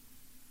out.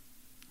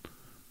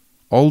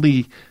 All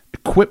the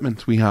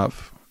equipment we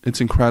have, it's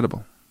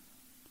incredible.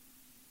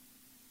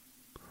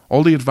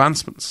 All the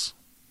advancements.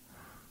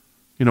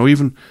 You know,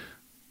 even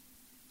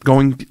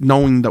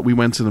knowing that we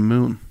went to the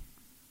moon.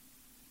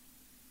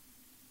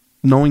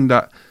 knowing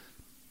that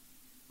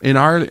in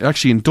Ireland,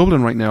 actually in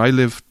Dublin right now, I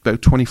live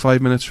about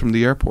 25 minutes from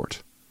the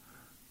airport.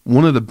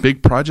 One of the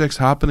big projects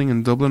happening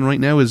in Dublin right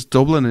now is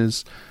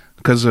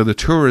because of the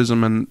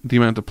tourism and the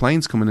amount of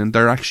planes coming in,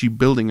 they're actually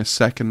building a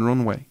second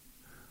runway.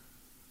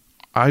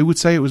 I would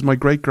say it was my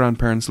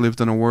great-grandparents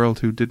lived in a world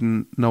who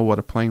didn't know what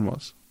a plane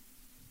was.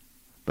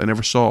 They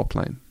never saw a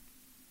plane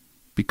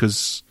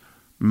because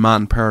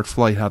man-powered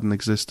flight hadn't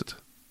existed.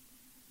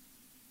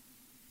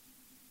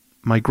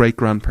 My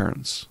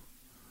great-grandparents.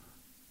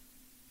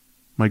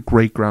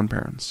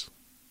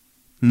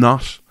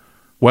 Not,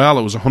 well,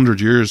 it was 100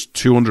 years,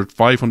 200,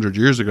 500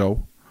 years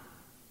ago.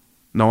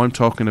 No, I'm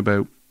talking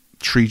about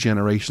 3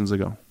 generations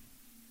ago.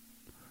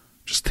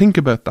 Just think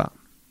about that.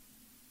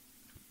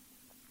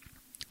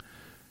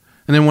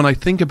 And then when I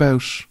think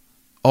about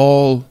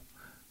when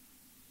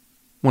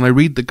I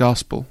read the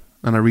gospel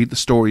and I read the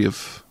story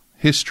of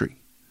history,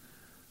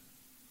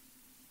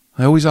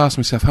 I always ask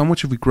myself, how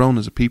much have we grown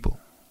as a people?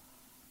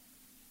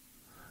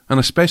 And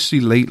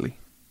especially lately,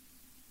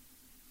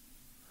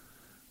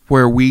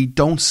 where we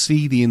don't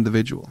see the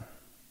individual.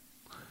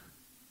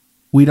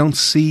 We don't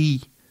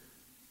see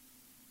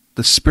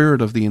the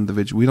spirit of the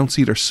individual. We don't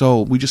see their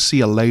soul. We just see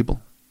a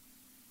label.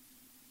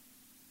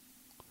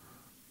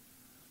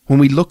 When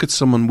we look at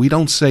someone, we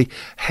don't say,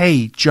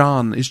 hey,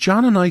 John, is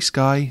John a nice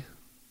guy?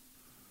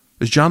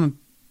 Is John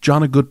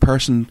a good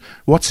person?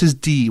 What's his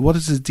deed? What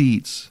is his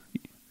deeds?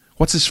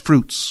 What's his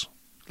fruits?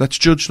 Let's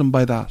judge them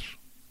by that.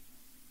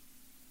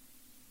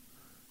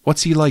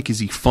 What's he like? Is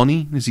he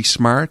funny? Is he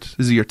smart?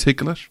 Is he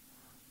articulate?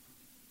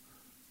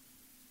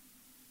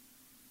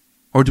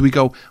 Or do we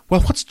go,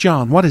 well, what's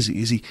John? What is he?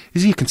 Is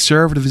he a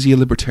conservative? Is he a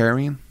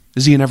libertarian?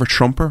 Is he an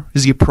ever-Trumper?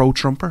 Is he a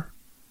pro-Trumper?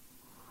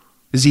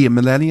 Is he a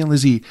millennial?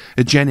 Is he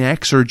a Gen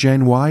X or a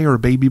Gen Y or a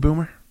baby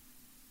boomer?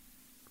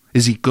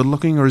 Is he good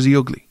looking or is he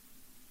ugly?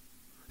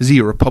 Is he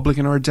a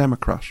Republican or a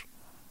Democrat?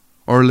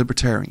 Or a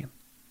libertarian?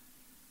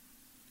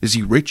 Is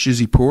he rich? Is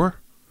he poor?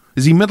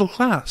 Is he middle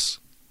class?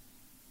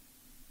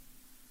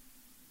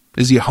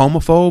 Is he a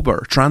homophobe or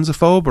a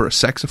transphobe or a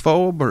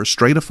sexophobe or a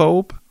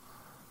straightophobe?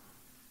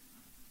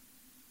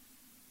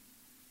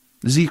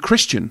 Is he a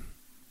Christian?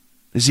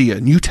 Is he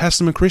a New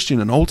Testament Christian,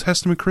 an Old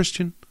Testament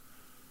Christian?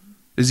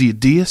 Is he a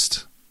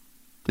deist?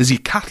 Is he a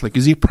Catholic?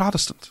 Is he a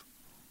Protestant?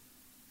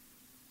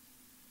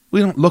 We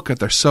don't look at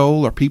their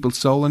soul or people's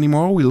soul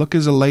anymore. We look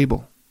as a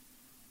label.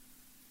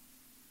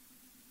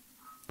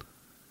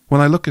 When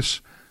I look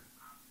at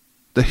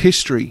the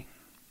history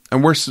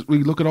and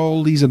we look at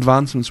all these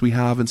advancements we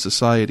have in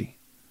society,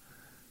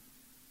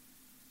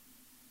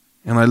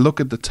 and I look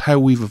at how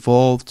we've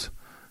evolved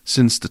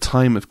since the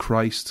time of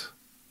Christ,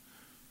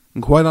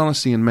 and quite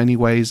honestly, in many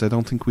ways, I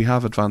don't think we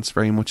have advanced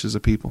very much as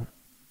a people.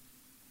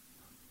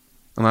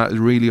 And that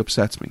really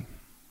upsets me.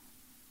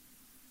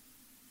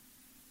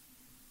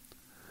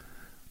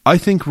 I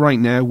think right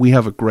now we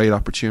have a great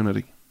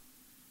opportunity.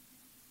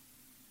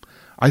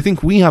 I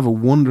think we have a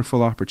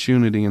wonderful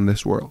opportunity in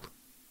this world.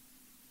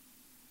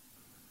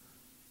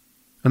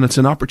 And it's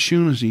an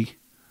opportunity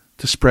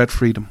to spread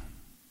freedom.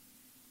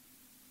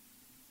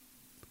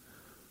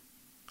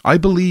 I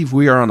believe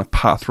we are on a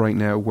path right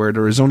now where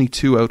there is only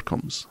 2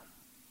 outcomes.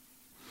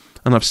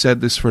 And I've said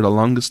this for the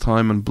longest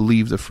time and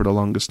believed it for the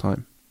longest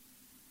time.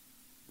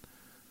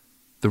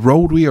 The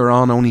road we are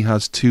on only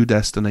has 2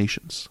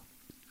 destinations.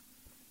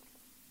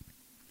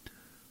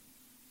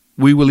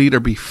 We will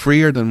either be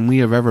freer than we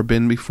have ever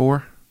been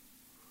before,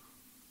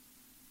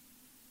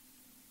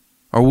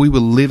 or we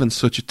will live in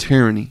such a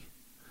tyranny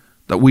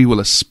that we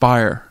will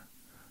aspire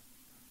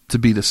to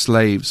be the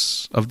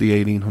slaves of the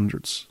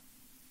 1800s.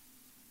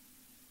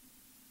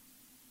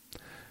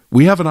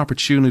 We have an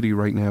opportunity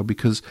right now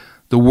because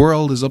the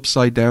world is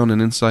upside down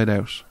and inside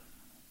out.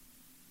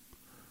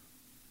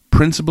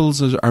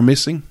 Principles are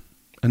missing,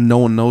 and no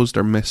one knows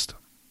they're missed.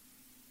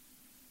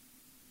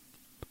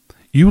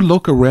 You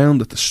look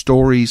around at the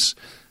stories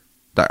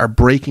that are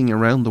breaking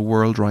around the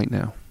world right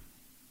now.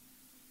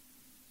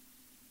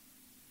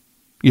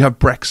 You have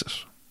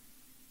Brexit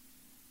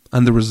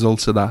and the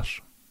results of that.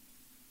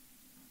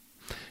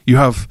 You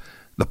have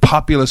the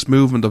populist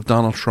movement of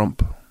Donald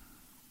Trump.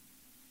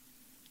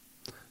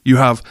 You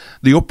have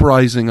the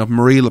uprising of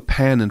Marine Le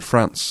Pen in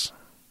France.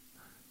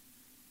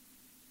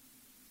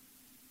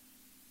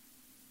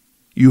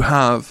 You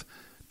have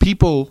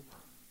people,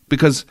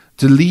 because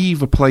to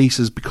leave a place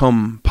has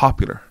become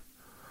popular.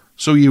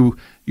 So you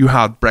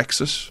had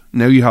Brexit.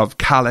 Now you have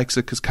Calexit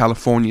because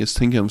California is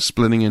thinking of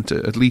splitting into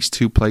at least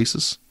 2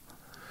 places.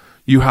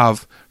 You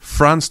have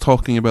France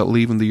talking about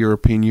leaving the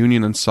European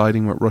Union and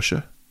siding with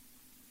Russia.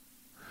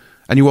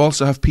 And you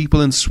also have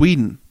people in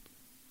Sweden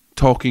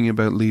talking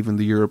about leaving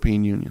the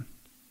European Union.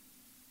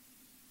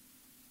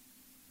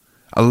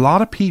 A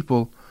lot of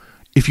people,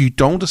 if you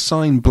don't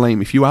assign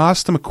blame, if you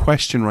ask them a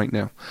question right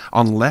now,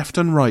 on left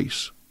and right,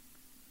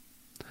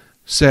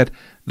 said,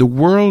 the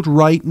world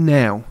right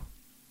now,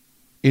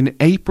 in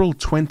April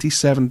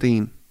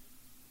 2017,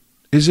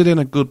 is it in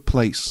a good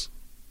place?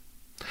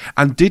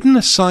 and didn't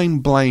assign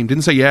blame,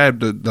 didn't say, yeah,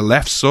 the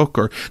left suck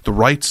or the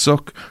right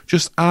suck,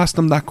 just asked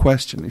them that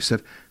question. He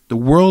said, the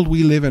world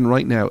we live in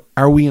right now,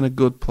 are we in a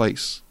good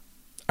place?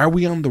 Are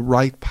we on the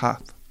right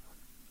path?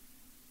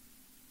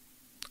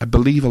 I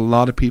believe a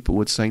lot of people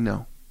would say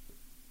no.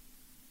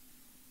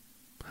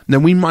 Now,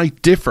 we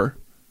might differ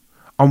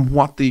on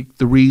what the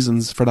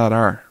reasons for that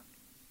are.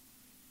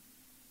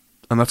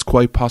 And that's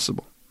quite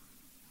possible.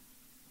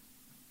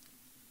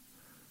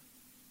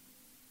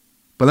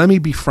 But let me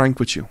be frank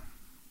with you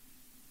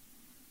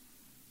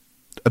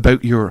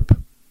about Europe.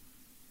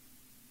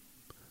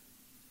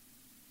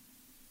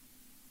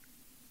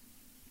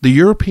 The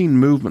European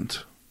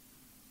movement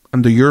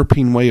and the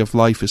European way of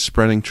life is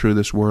spreading through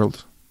this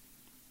world.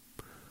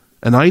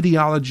 An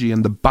ideology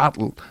and the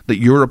battle that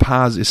Europe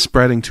has is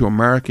spreading to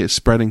America, is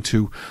spreading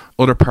to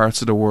other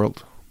parts of the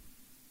world.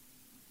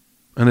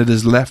 And it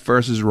is left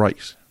versus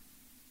right.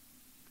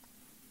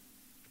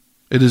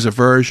 It is a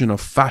version of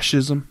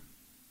fascism,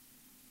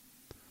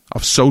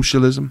 of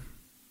socialism,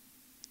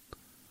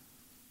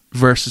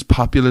 versus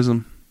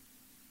populism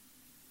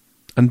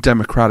and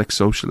democratic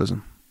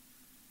socialism.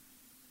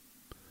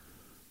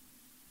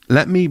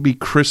 Let me be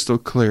crystal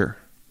clear.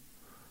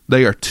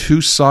 They are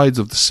two sides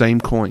of the same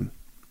coin.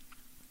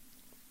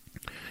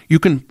 You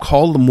can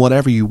call them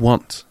whatever you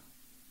want.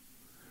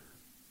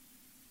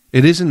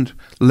 It isn't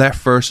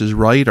left versus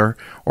right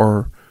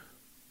or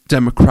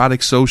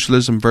democratic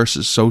socialism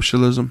versus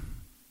socialism.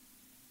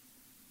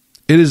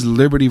 It is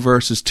liberty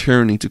versus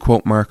tyranny, to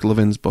quote Mark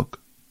Levin's book.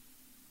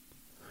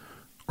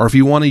 Or if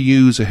you want to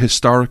use a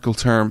historical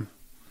term,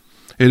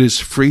 it is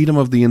freedom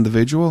of the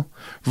individual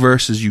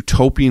versus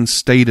utopian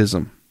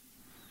statism,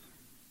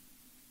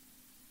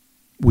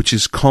 which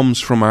comes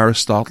from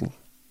Aristotle.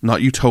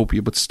 Not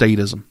utopia, but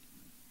statism.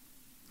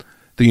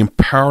 The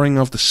empowering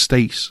of the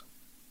state.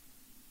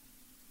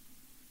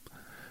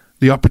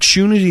 The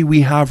opportunity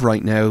we have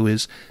right now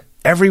is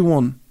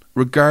everyone,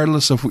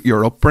 regardless of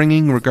your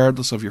upbringing,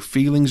 regardless of your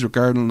feelings,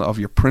 regardless of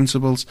your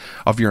principles,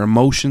 of your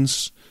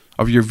emotions,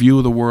 of your view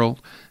of the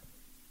world,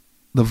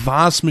 the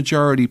vast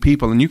majority of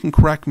people, and you can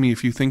correct me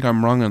if you think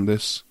I'm wrong on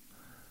this,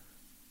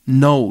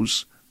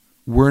 knows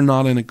we're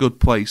not in a good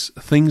place.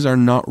 Things are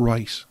not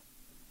right.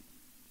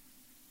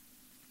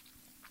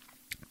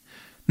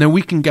 Now,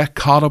 we can get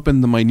caught up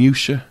in the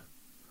minutiae,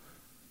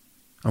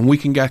 and we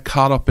can get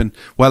caught up in,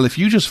 well, if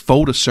you just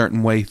vote a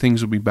certain way,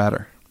 things will be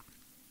better.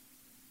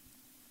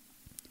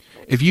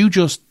 If you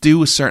just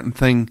do a certain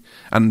thing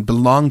and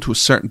belong to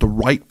the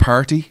right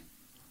party,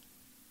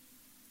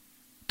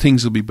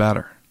 things will be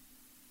better.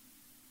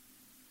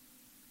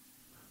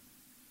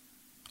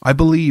 I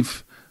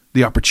believe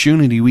the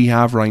opportunity we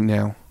have right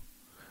now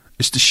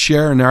is to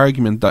share an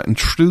argument that in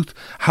truth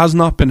has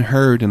not been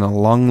heard in a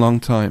long, long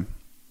time.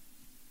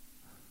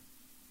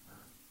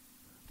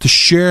 To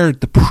share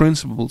the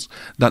principles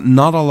that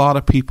not a lot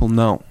of people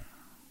know.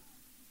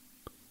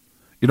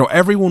 You know,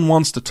 everyone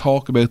wants to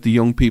talk about the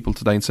young people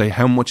today and say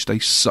how much they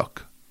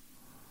suck.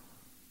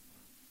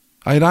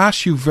 I'd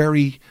ask you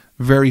very,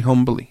 very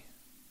humbly,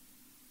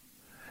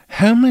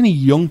 how many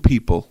young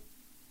people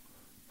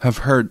have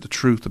heard the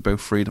truth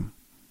about freedom?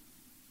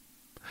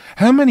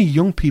 How many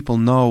young people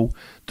know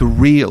the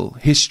real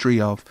history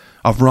of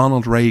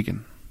Ronald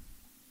Reagan?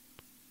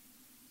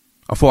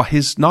 Of what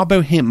not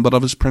about him, but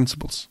of his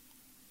principles.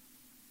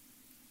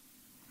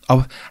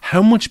 Of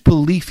how much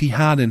belief he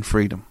had in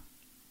freedom.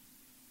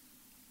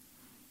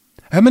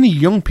 How many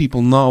young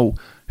people know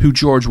who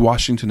George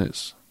Washington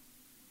is?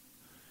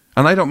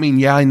 And I don't mean,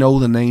 yeah, I know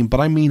the name,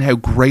 but I mean how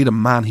great a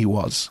man he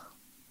was.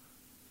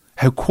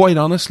 How, quite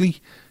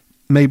honestly,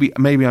 maybe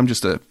I'm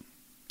just a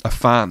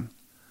fan,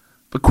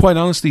 but quite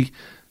honestly,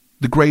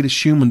 the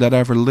greatest human that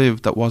ever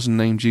lived that wasn't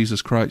named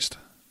Jesus Christ.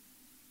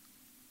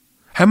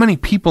 How many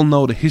people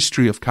know the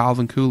history of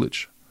Calvin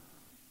Coolidge?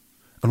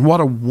 And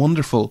what a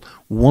wonderful,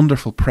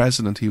 wonderful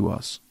president he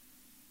was.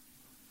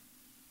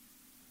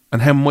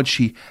 And how much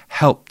he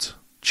helped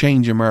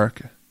change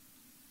America.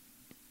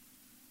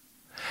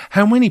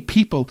 How many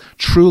people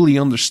truly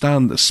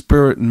understand the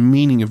spirit and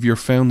meaning of your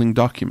founding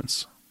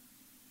documents?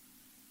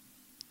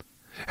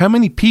 How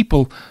many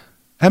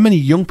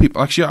young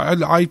people, actually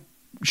I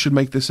should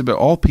make this about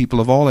all people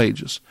of all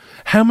ages.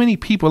 How many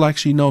people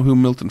actually know who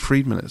Milton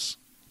Friedman is?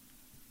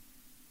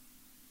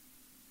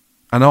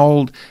 And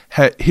all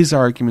his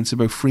arguments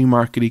about free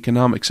market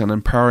economics and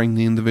empowering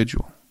the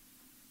individual.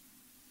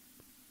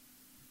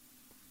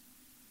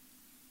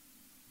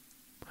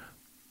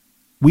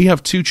 We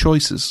have two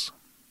choices.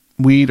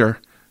 We either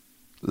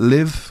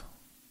live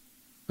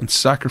and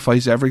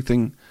sacrifice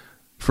everything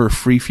for a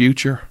free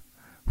future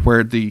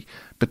where the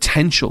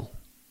potential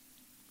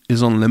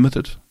is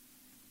unlimited,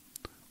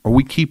 or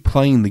we keep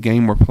playing the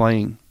game we're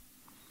playing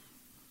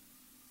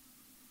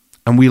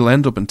and we'll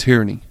end up in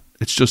tyranny.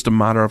 It's just a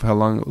matter of how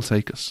long it will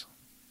take us.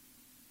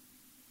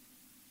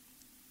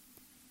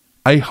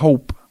 I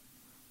hope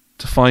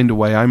to find a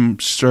way. I'm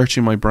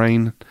searching my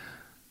brain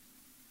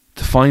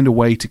to find a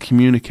way to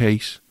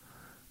communicate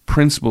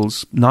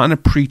principles, not in a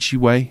preachy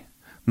way,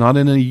 not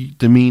in a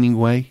demeaning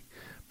way,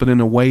 but in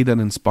a way that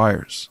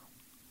inspires.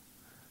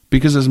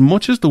 Because as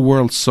much as the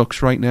world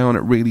sucks right now, and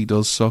it really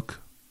does suck,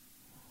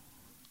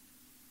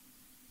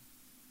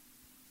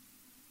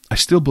 I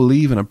still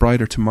believe in a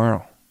brighter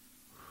tomorrow.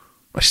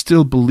 I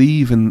still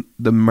believe in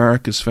the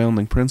America's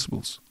founding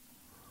principles.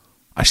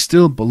 I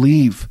still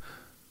believe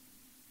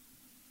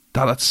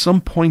that at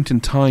some point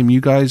in time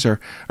you guys are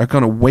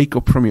going to wake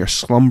up from your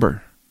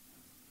slumber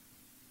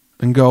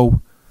and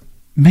go,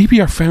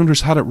 maybe our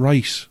founders had it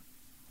right.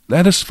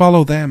 Let us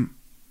follow them.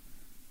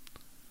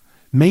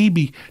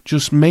 Maybe,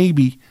 just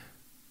maybe,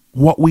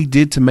 what we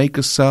did to make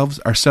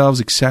ourselves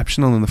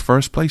exceptional in the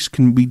first place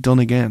can be done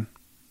again.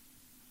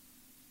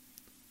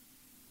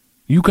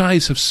 You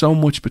guys have so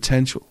much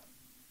potential.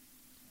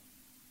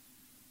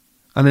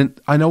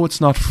 And I know it's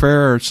not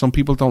fair, some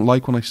people don't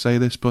like when I say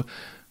this, but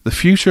the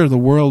future of the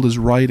world is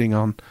riding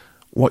on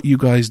what you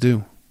guys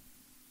do.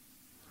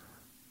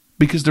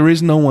 Because there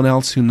is no one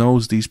else who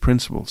knows these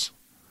principles.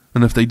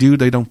 And if they do,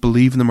 they don't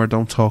believe in them or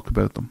don't talk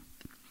about them.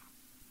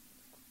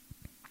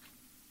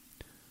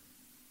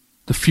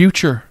 The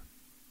future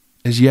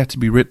is yet to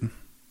be written.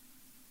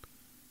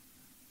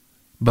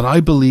 But I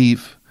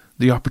believe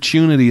the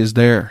opportunity is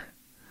there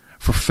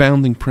for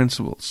founding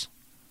principles,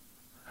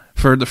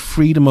 for the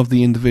freedom of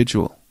the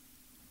individual,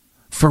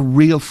 for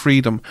real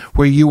freedom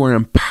where you are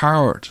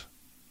empowered,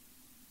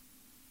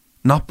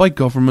 not by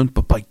government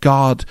but by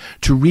God,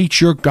 to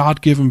reach your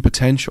God-given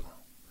potential,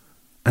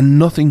 and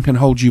nothing can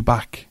hold you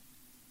back.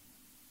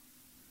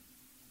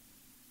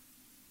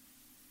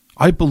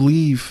 I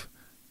believe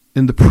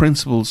in the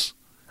principles.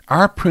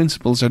 Our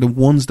principles are the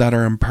ones that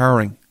are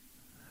empowering,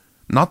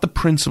 not the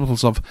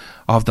principles of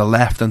the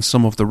left and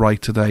some of the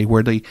right today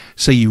where they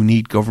say you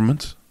need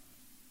government.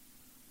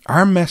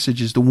 Our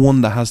message is the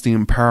one that has the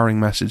empowering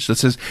message that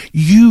says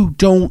you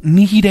don't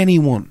need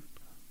anyone.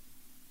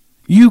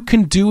 You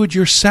can do it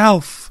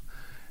yourself.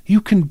 You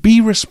can be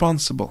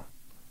responsible.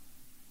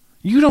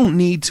 You don't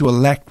need to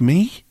elect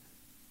me.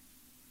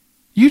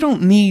 You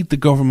don't need the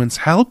government's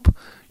help.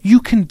 You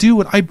can do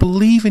it. I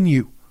believe in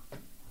you.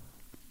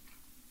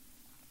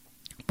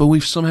 But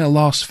we've somehow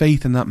lost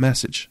faith in that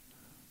message.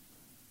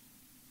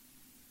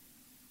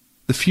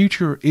 The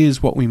future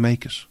is what we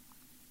make it.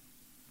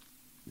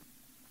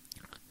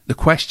 The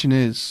question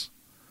is,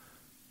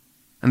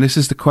 and this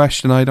is the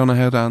question I don't know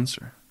how to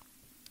answer,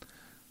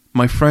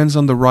 my friends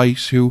on the right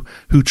who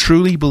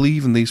truly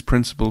believe in these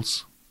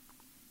principles,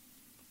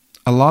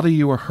 a lot of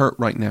you are hurt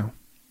right now,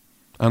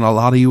 and a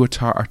lot of you are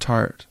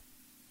tired.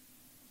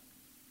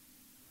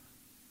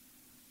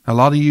 A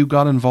lot of you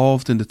got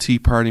involved in the Tea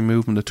Party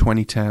movement of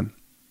 2010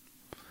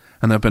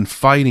 and have been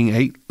fighting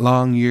 8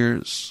 long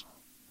years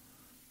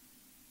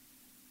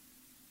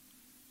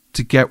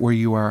to get where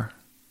you are,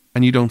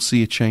 and you don't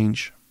see a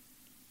change.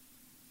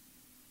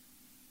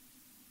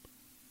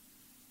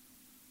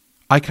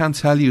 I can't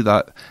tell you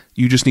that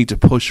you just need to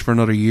push for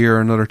another year,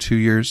 or another 2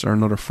 years, or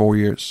another 4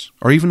 years,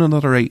 or even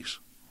another 8.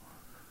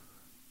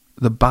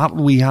 The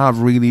battle we have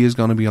really is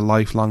going to be a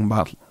lifelong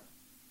battle.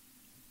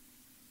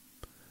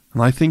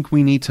 And I think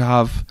we need to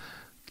have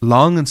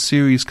long and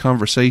serious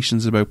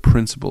conversations about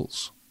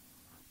principles,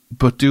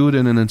 but do it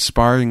in an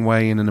inspiring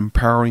way, in an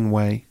empowering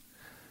way,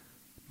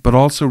 but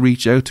also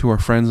reach out to our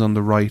friends on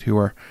the right who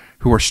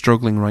are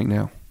struggling right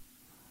now,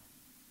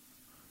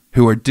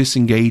 who are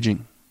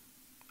disengaging,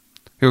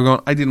 who are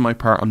going, I did my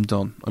part, I'm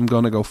done. I'm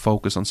going to go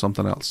focus on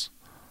something else.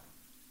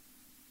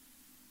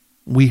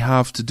 We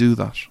have to do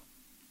that.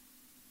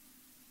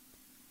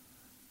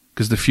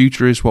 Because the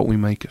future is what we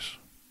make it.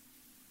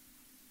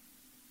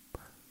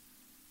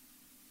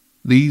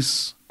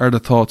 These are the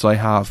thoughts I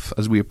have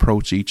as we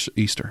approach each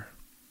Easter.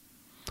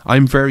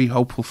 I'm very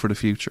hopeful for the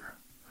future.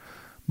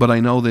 But I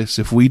know this,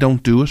 if we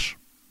don't do it,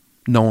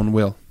 no one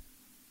will.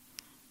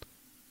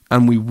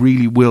 And we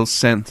really will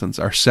sentence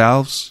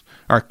ourselves,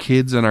 our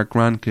kids and our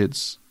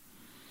grandkids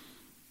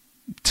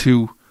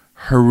to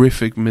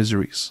horrific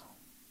miseries,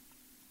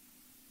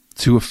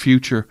 to a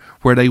future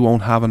where they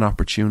won't have an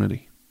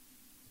opportunity.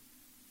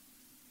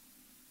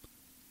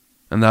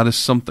 And that is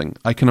something,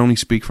 I can only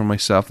speak for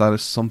myself, that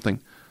is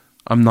something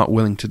I'm not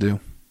willing to do.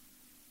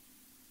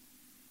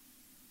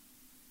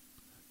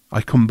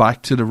 I come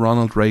back to the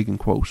Ronald Reagan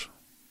quote.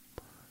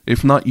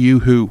 If not you,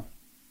 who?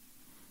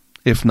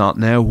 If not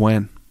now,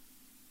 when?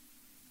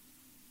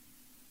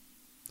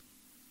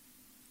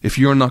 If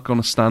you're not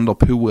going to stand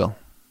up, who will?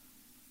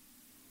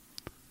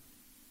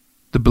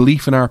 The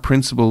belief in our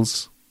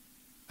principles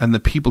and the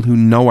people who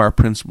know our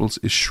principles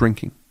is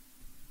shrinking.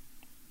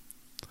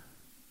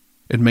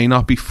 It may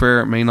not be fair,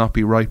 it may not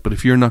be right, but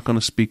if you're not going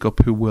to speak up,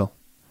 who will?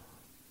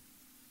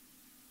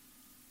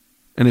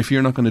 And if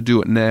you're not going to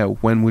do it now,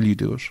 when will you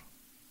do it?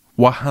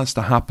 What has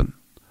to happen?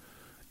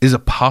 Is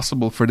it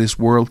possible for this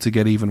world to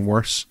get even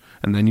worse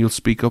and then you'll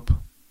speak up?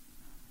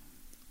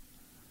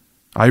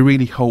 I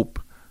really hope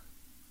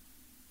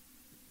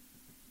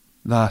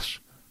that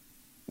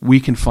we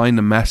can find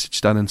a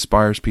message that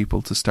inspires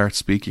people to start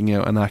speaking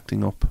out and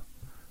acting up.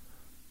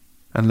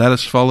 And let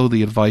us follow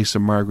the advice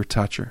of Margaret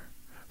Thatcher.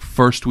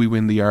 First we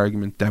win the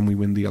argument, then we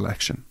win the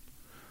election.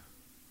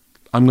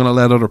 I'm going to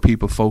let other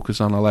people focus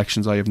on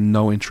elections. I have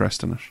no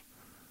interest in it.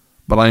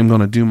 but I am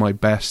going to do my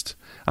best,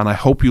 and I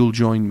hope you'll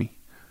join me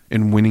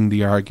in winning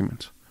the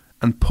argument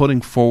and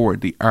putting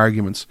forward the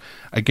arguments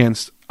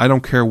against, I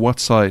don't care what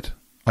side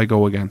I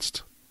go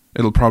against.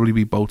 It'll probably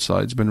be both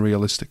sides, being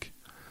realistic.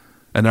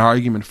 An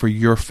argument for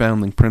your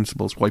founding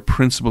principles, why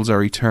principles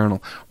are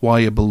eternal, why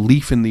a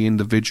belief in the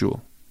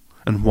individual,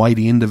 and why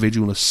the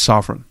individual is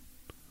sovereign.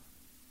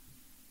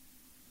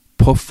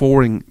 Put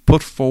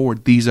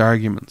forward these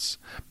arguments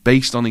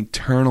based on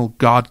eternal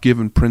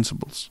God-given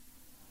principles.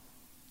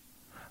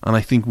 And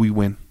I think we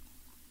win.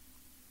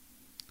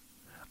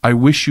 I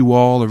wish you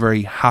all a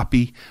very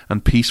happy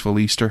and peaceful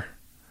Easter.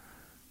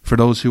 For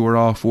those who are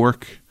off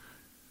work,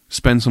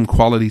 spend some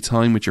quality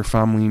time with your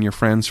family and your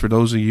friends. For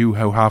those of you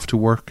who have to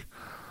work,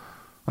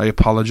 I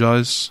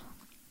apologise,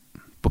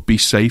 but be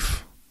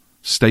safe,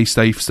 stay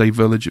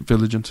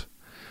vigilant,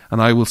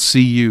 and I will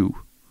see you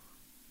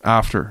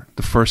after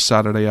the first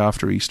Saturday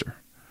after Easter,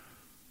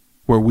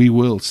 where we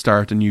will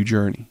start a new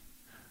journey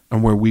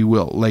and where we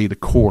will lay the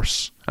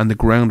course and the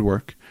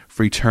groundwork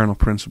for eternal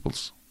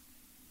principles.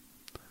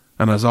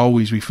 And as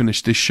always, we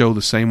finish this show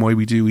the same way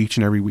we do each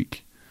and every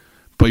week,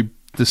 by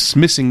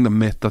dismissing the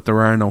myth that there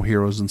are no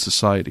heroes in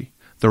society.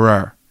 There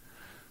are.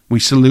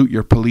 We salute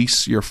your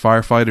police, your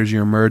firefighters,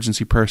 your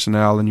emergency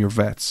personnel, and your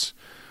vets,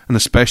 and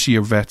especially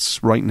your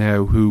vets right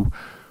now, who,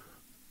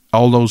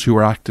 all those who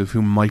are active,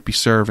 who might be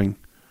serving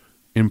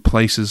in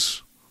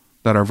places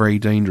that are very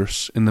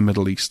dangerous in the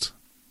Middle East.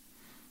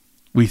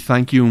 We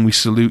thank you and we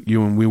salute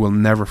you, and we will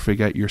never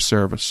forget your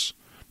service,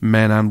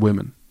 men and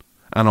women,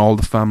 and all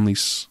the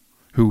families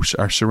who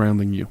are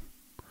surrounding you.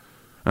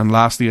 And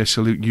lastly, I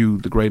salute you,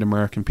 the great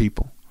American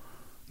people.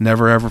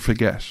 Never ever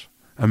forget,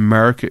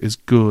 America is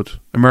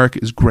good. America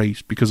is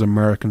great because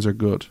Americans are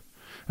good.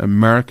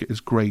 America is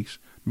great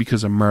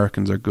because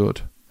Americans are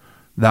good.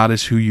 That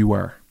is who you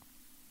are.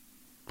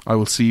 I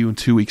will see you in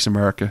 2 weeks,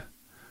 America.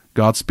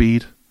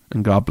 Godspeed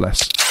and God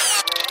bless.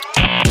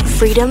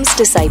 Freedom's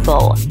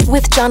Disciple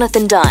with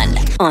Jonathan Dunn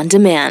on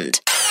demand.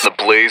 The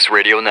Blaze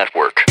Radio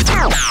Network.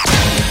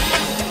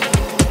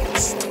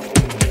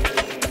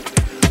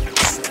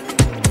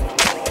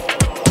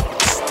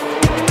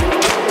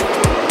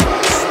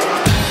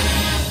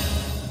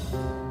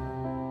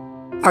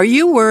 Are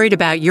you worried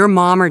about your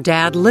mom or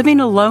dad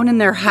living alone in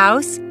their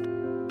house?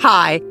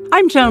 Hi,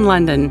 I'm Joan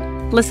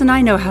London. Listen,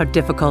 I know how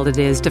difficult it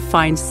is to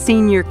find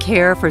senior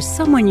care for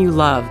someone you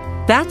love.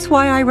 That's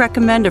why I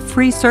recommend a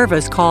free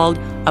service called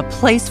A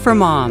Place for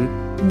Mom.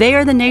 They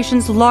are the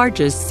nation's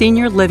largest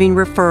senior living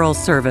referral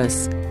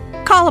service.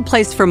 Call A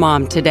Place for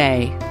Mom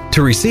today.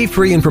 To receive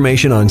free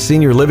information on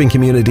senior living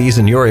communities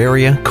in your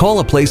area, call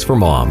A Place for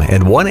Mom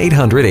at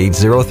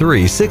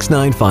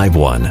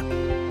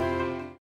 1-800-803-6951.